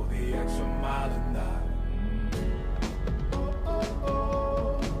got, go the extra mile and die.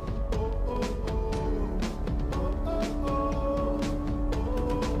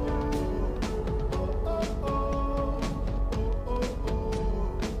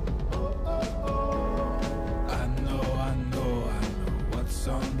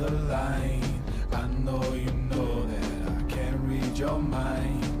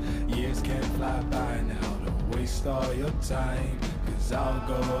 All your time, 'cause I'll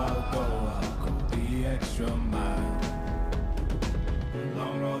go the extra mile.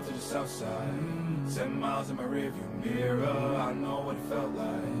 Long road to the south side, 7 miles in my rearview mirror, I know what it felt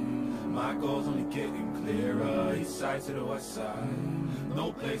like. My goal's only getting clearer, east side to the west side.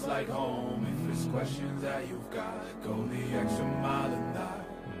 No place like home, if it's questions that you've got, go the extra mile and die.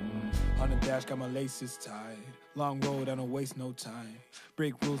 On the dash, got my laces tied. Long road, I don't waste no time.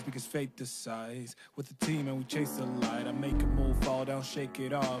 Break rules because fate decides. With the team and we chase the light. I make a move, fall down, shake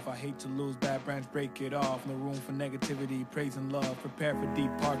it off. I hate to lose, bad branch, break it off. No room for negativity, praise and love. Prepare for deep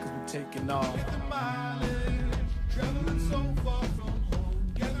part cause we're taking off. Take the mileage, traveling so far from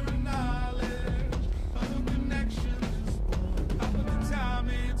home. Gathering knowledge, other connections. I put the time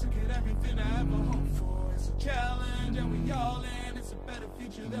in to get everything I ever hoped for. It's a challenge and we all in. It's a better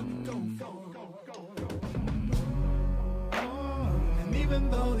future that we go for. Even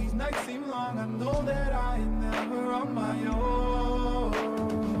though these nights seem long, I know that I am never on my own.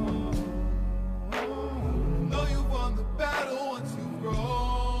 Know you won the battle once you've grown.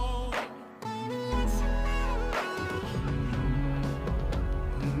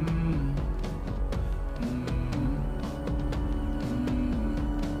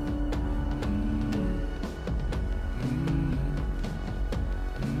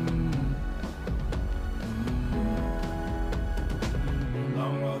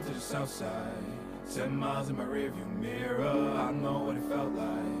 Southside, 7 miles in my rearview mirror, I know what it felt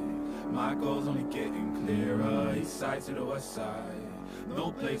like. My goal's only getting clearer, east side to the west side.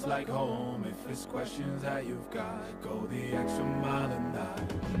 No place like home, if it's questions that you've got, go the extra mile and die.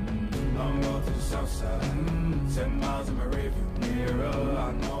 Long road to the south side, 10 miles in my rearview mirror,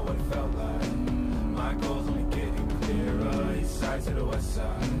 I know what it felt like. My goal's only getting clearer, east side to the west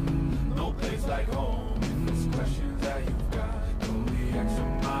side. No place like home, if it's questions that you've got, go the extra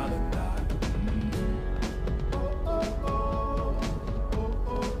mile and die.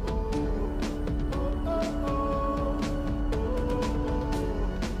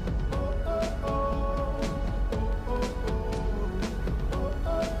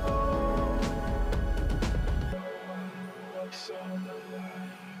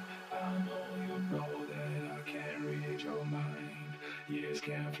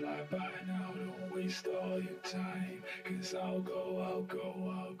 can't fly by now, don't waste all your time. 'Cause I'll go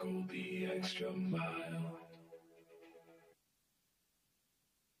the extra mile.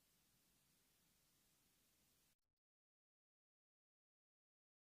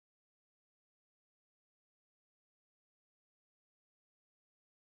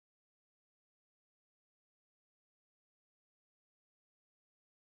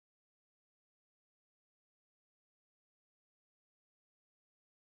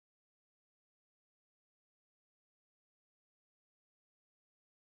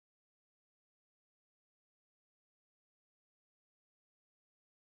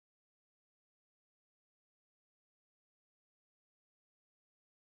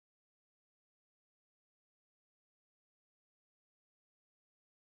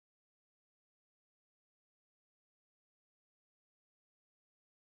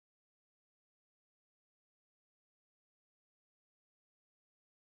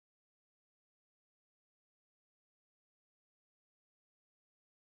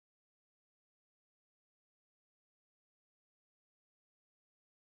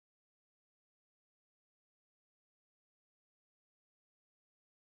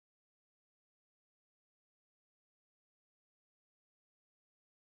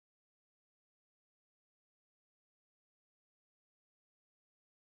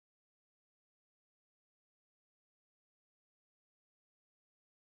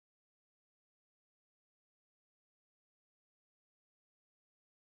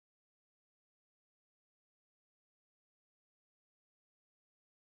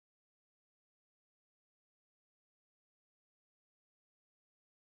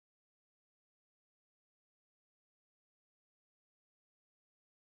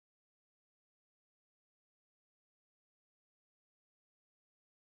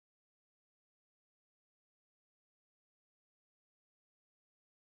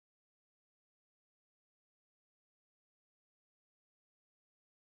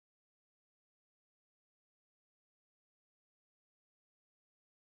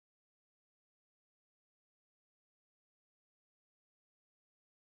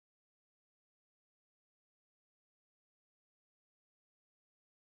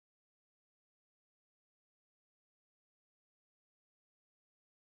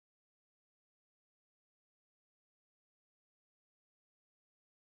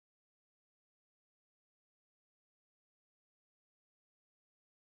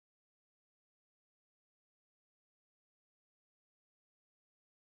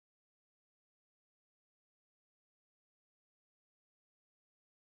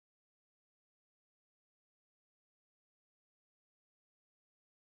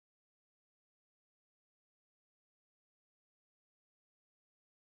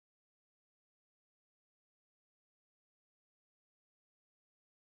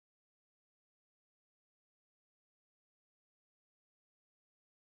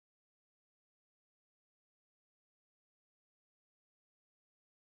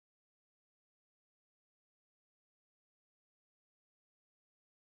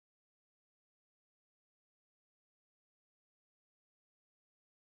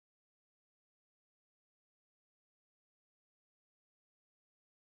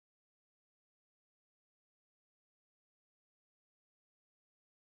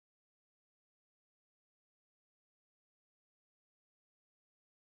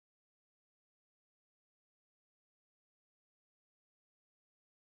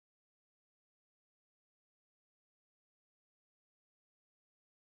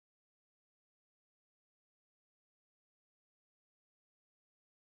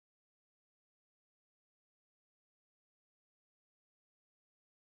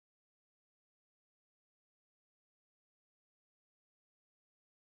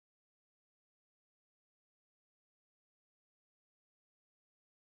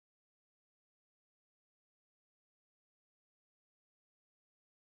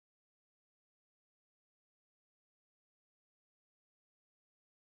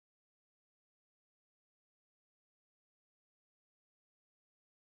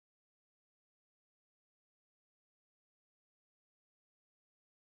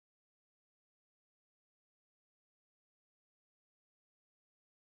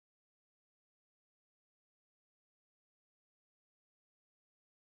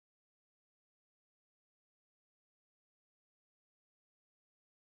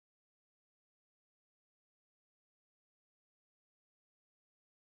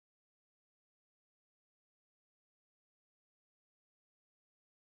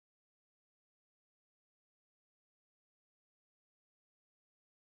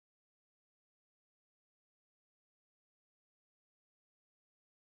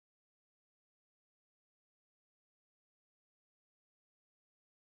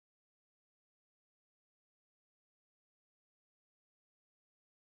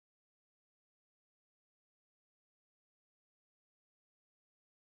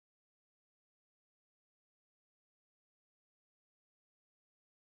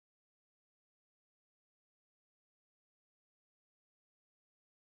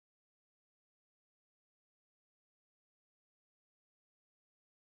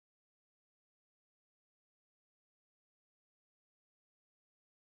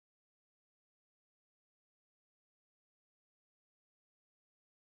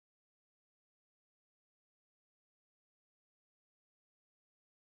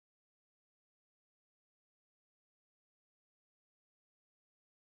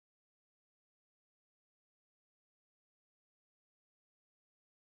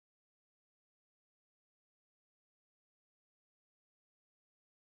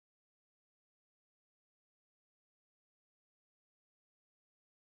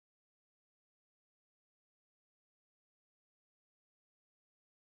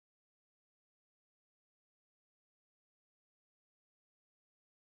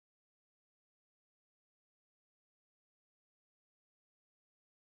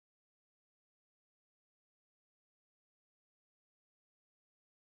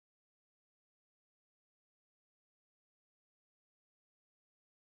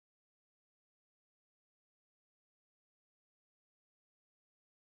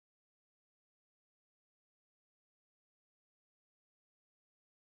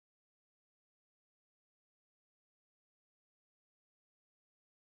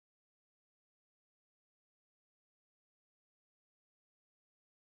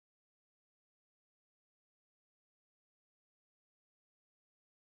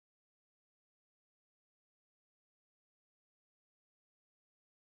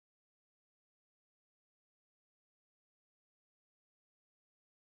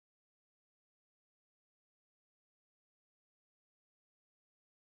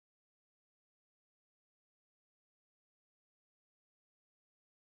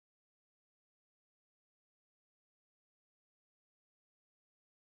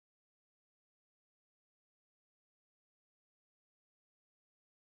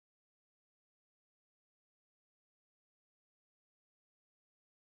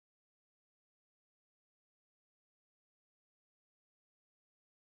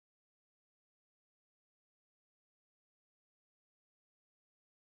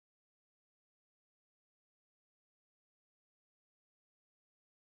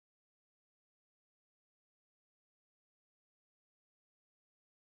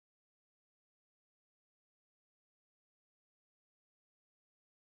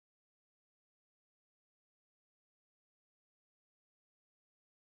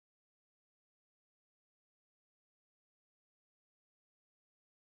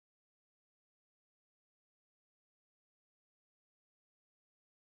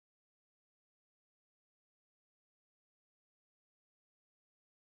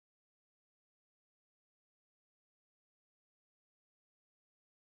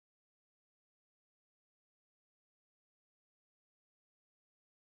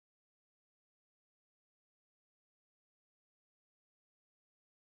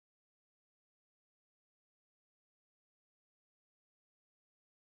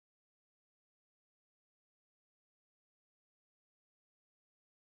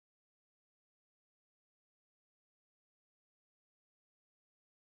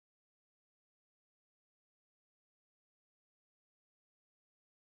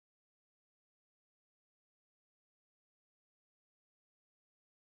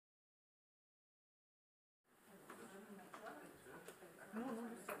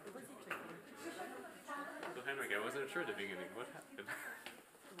 wasn't sure at the beginning. What happened?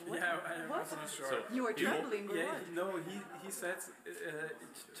 What? Yeah, I wasn't sure. So you were trembling, or what? No, he said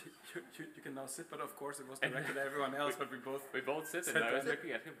you can now sit, but of course it was directed at everyone else, but we both sit, and I was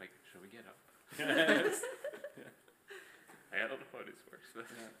looking at him like, shall we get up? Yes. I don't know how this works, but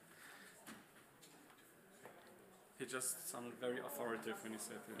he just sounded very authoritative when he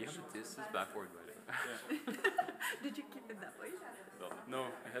said it. Yeah, but this is backward, by the way. Did you keep it that way? No,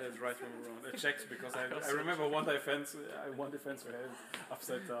 I had it right when we were on. I checked because I remember one defense we had it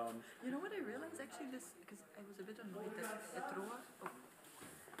upside down. You know what I realized actually this, because I was a bit annoyed that at Roa. Oh.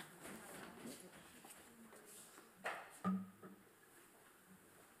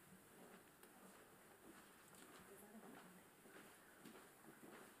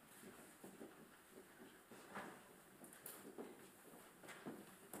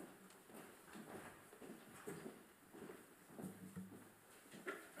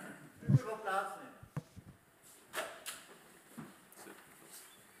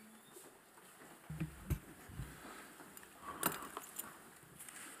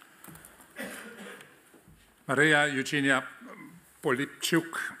 Maria-Eugenia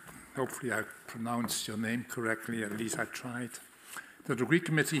Polipciuc, hopefully I pronounced your name correctly, at least I tried. The degree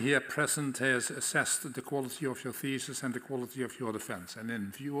committee here present has assessed the quality of your thesis and the quality of your defense, and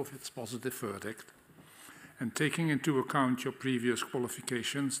in view of its positive verdict, and taking into account your previous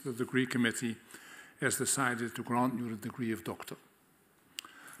qualifications, the degree committee has decided to grant you the degree of doctor.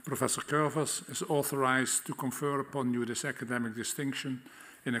 Professor Curvers is authorized to confer upon you this academic distinction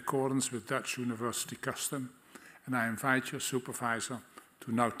in accordance with Dutch university custom, and I invite your supervisor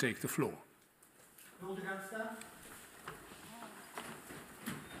to now take the floor.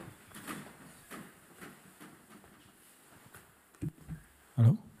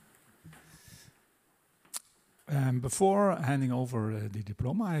 Hello. Before handing over the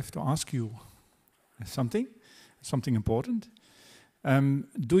diploma, I have to ask you something important.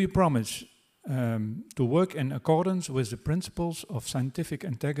 Do you promise to work in accordance with the principles of scientific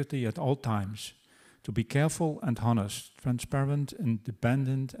integrity at all times, to be careful and honest, transparent,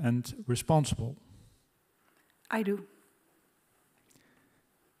 independent, and responsible? I do.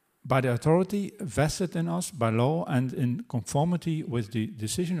 By the authority vested in us by law and in conformity with the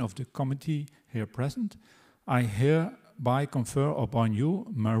decision of the committee here present, I hereby confer upon you,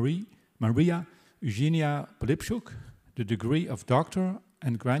 Maria-Eugenia Polipciuc, the degree of doctor,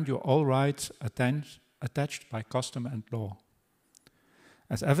 and grant you all rights attached by custom and law.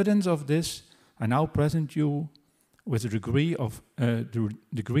 As evidence of this, I now present you with a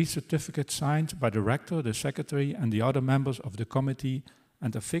degree certificate signed by the rector, the secretary, and the other members of the committee,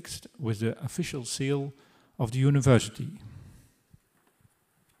 and affixed with the official seal of the university.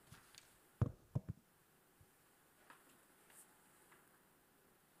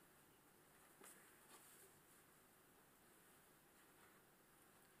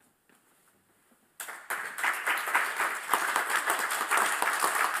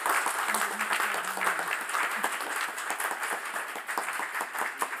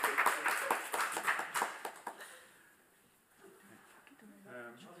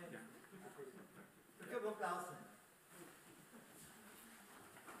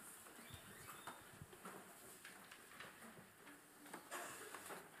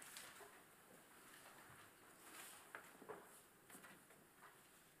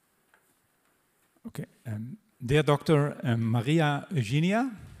 Okay, dear Dr.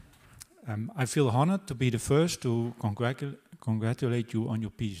 Maria-Eugenia, I feel honored to be the first to congratulate you on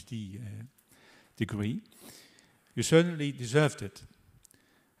your PhD degree. You certainly deserved it.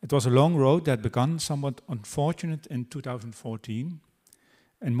 It was a long road that began somewhat unfortunate in 2014,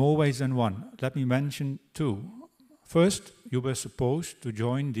 in more ways than one. Let me mention two. First, you were supposed to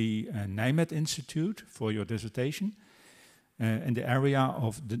join the Nijmegen Institute for your dissertation in the area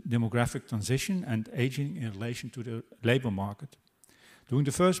of the demographic transition and aging in relation to the labor market. During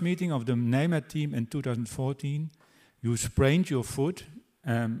the first meeting of the Nijmegen team in 2014, you sprained your foot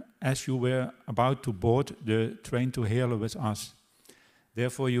as you were about to board the train to Heerlen with us.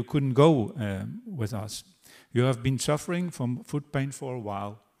 Therefore, you couldn't go with us. You have been suffering from foot pain for a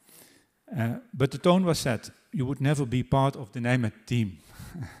while. But the tone was set. You would never be part of the Nijmegen team.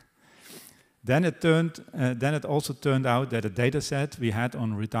 Then it also turned out that the data set we had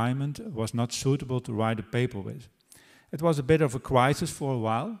on retirement was not suitable to write a paper with. It was a bit of a crisis for a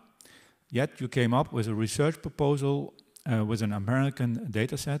while, yet you came up with a research proposal with an American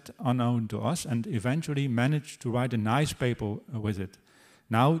data set unknown to us and eventually managed to write a nice paper with it.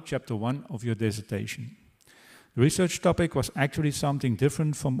 Now, chapter 1 of your dissertation. The research topic was actually something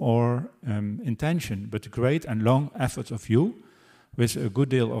different from our intention, but the great and long efforts of you, with a good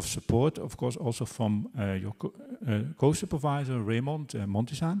deal of support, of course, also from your co-supervisor, Raymond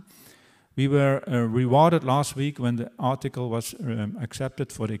Montisan. We were rewarded last week when the article was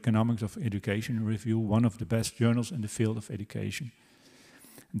accepted for the Economics of Education Review, one of the best journals in the field of education.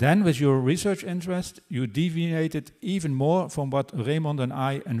 Then, with your research interest, you deviated even more from what Raymond and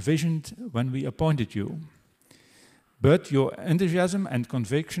I envisioned when we appointed you. But your enthusiasm and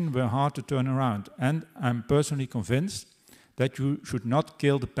conviction were hard to turn around, and I'm personally convinced that you should not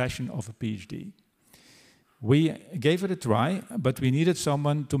kill the passion of a PhD. We gave it a try, but we needed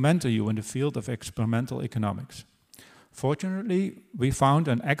someone to mentor you in the field of experimental economics. Fortunately, we found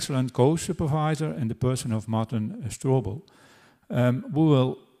an excellent co-supervisor in the person of Martin Strobel. We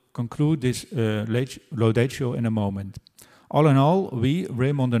will conclude this laudatio in a moment. All in all, we,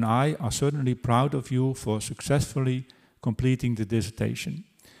 Raymond and I, are certainly proud of you for successfully completing the dissertation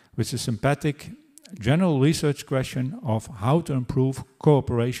with a sympathetic general research question of how to improve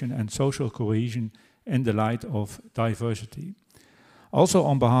cooperation and social cohesion in the light of diversity. Also,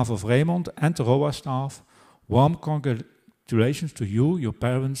 on behalf of Raymond and the ROA staff, warm congratulations to you, your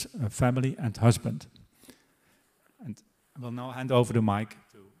parents, family, and husband. And I will now hand over the mic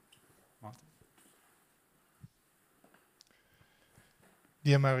to Martin.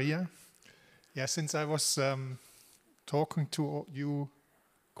 Dear Maria, since I was talking to you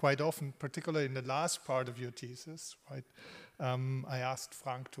quite often, particularly in the last part of your thesis, right, I asked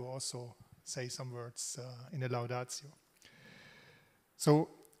Frank to also say some words in a laudatio. So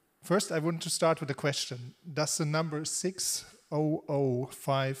first I want to start with a question. Does the number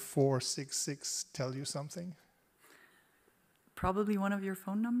 6005466 tell you something? Probably one of your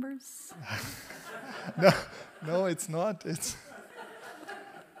phone numbers? No, it's not.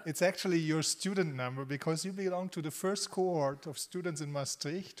 It's actually your student number, because you belong to the first cohort of students in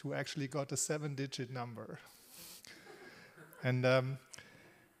Maastricht who actually got a 7-digit number. And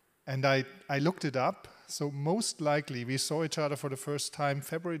I looked it up. So most likely we saw each other for the first time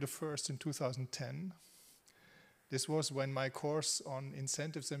February the 1st in 2010. This was when my course on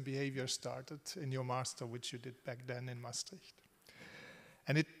incentives and behavior started in your master, which you did back then in Maastricht.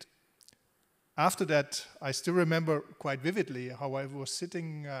 And after that, I still remember quite vividly how I was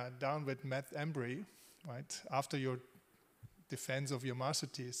sitting down with Matt Embry, right, after your defense of your master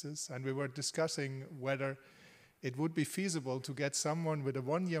thesis, and we were discussing whether it would be feasible to get someone with a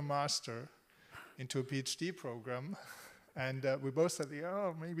 1-year master into a PhD program. And we both said,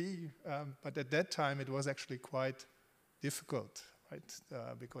 yeah, maybe. But at that time, it was actually quite difficult, right?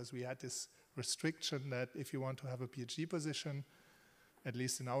 Because we had this restriction that if you want to have a PhD position, at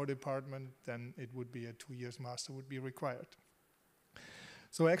least in our department, then it would be a 2 years master would be required.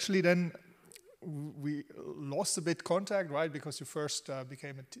 So actually then we lost a bit contact, right? Because you first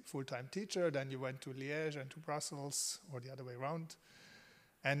became a full-time teacher, then you went to Liège and to Brussels, or the other way around.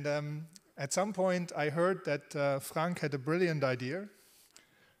 And at some point I heard that Frank had a brilliant idea,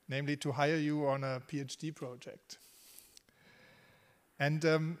 namely to hire you on a PhD project. And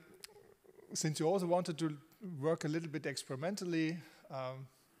since you also wanted to work a little bit experimentally,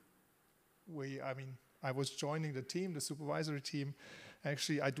 I was joining the team, the supervisory team.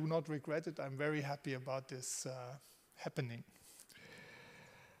 Actually, I do not regret it. I'm very happy about this happening.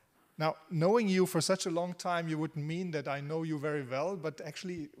 Now, knowing you for such a long time, you wouldn't mean that I know you very well, but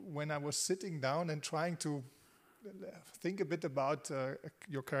actually, when I was sitting down and trying to think a bit about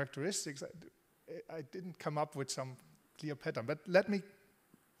your characteristics, I didn't come up with some clear pattern. But let me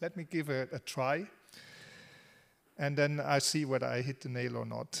give a try, and then I see whether I hit the nail or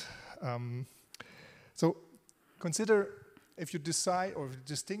not. So consider if you decide or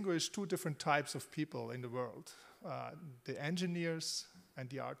distinguish 2 different types of people in the world, the engineers and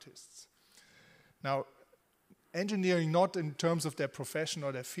the artists. Now, engineering not in terms of their profession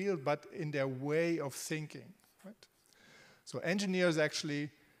or their field, but in their way of thinking, right? So engineers actually,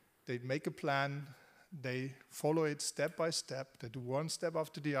 they make a plan, they follow it step by step, they do one step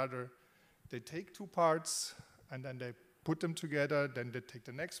after the other, they take 2 parts, and then they put them together, then they take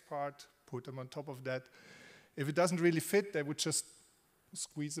the next part, put them on top of that. If it doesn't really fit, they would just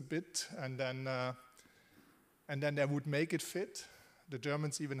squeeze a bit, and then they would make it fit. The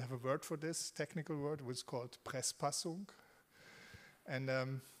Germans even have a word for this, technical word, which is called Presspassung. And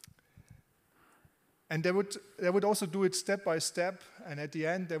they would also do it step by step, and at the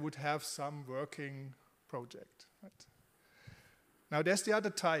end they would have some working project. Right? Now there's the other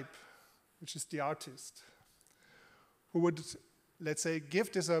type, which is the artist, who would, let's say,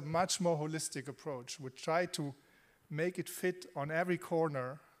 give this a much more holistic approach, would try to make it fit on every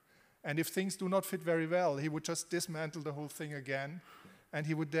corner, and if things do not fit very well, he would just dismantle the whole thing again, and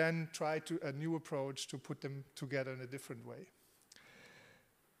he would then try a new approach to put them together in a different way.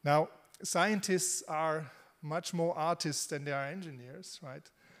 Now, scientists are much more artists than they are engineers, right?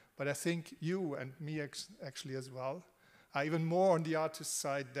 But I think you and me actually as well are even more on the artist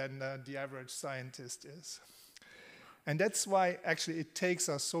side than the average scientist is. And that's why actually it takes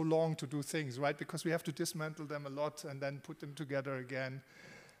us so long to do things, right? Because we have to dismantle them a lot and then put them together again.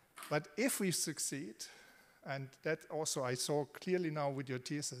 But if we succeed, and that also I saw clearly now with your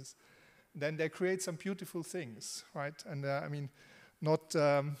thesis, then they create some beautiful things, right? And I mean, not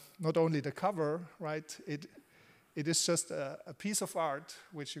only the cover, right? It is just a piece of art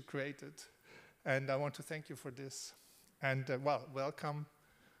which you created. And I want to thank you for this. And well, welcome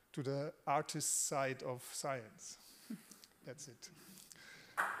to the artist side of science. That's it.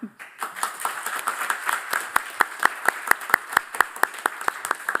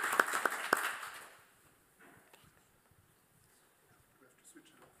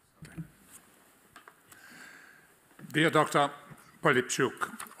 Dear Dr.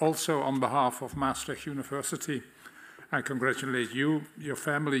 Polipciuc, also on behalf of Maastricht University, I congratulate you, your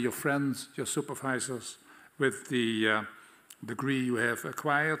family, your friends, your supervisors with the degree you have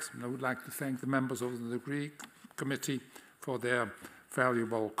acquired. I would like to thank the members of the degree committee for their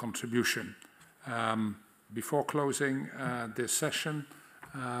valuable contribution. Before closing this session,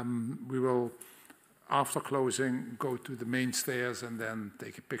 we will, after closing, go to the main stairs and then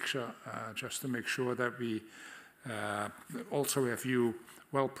take a picture just to make sure that we also have you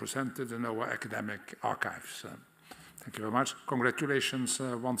well presented in our academic archives. Thank you very much. Congratulations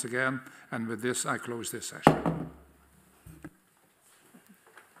once again. And with this, I close this session.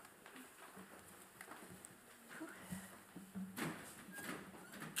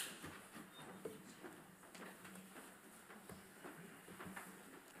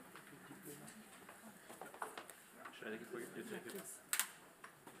 Should I take it for you?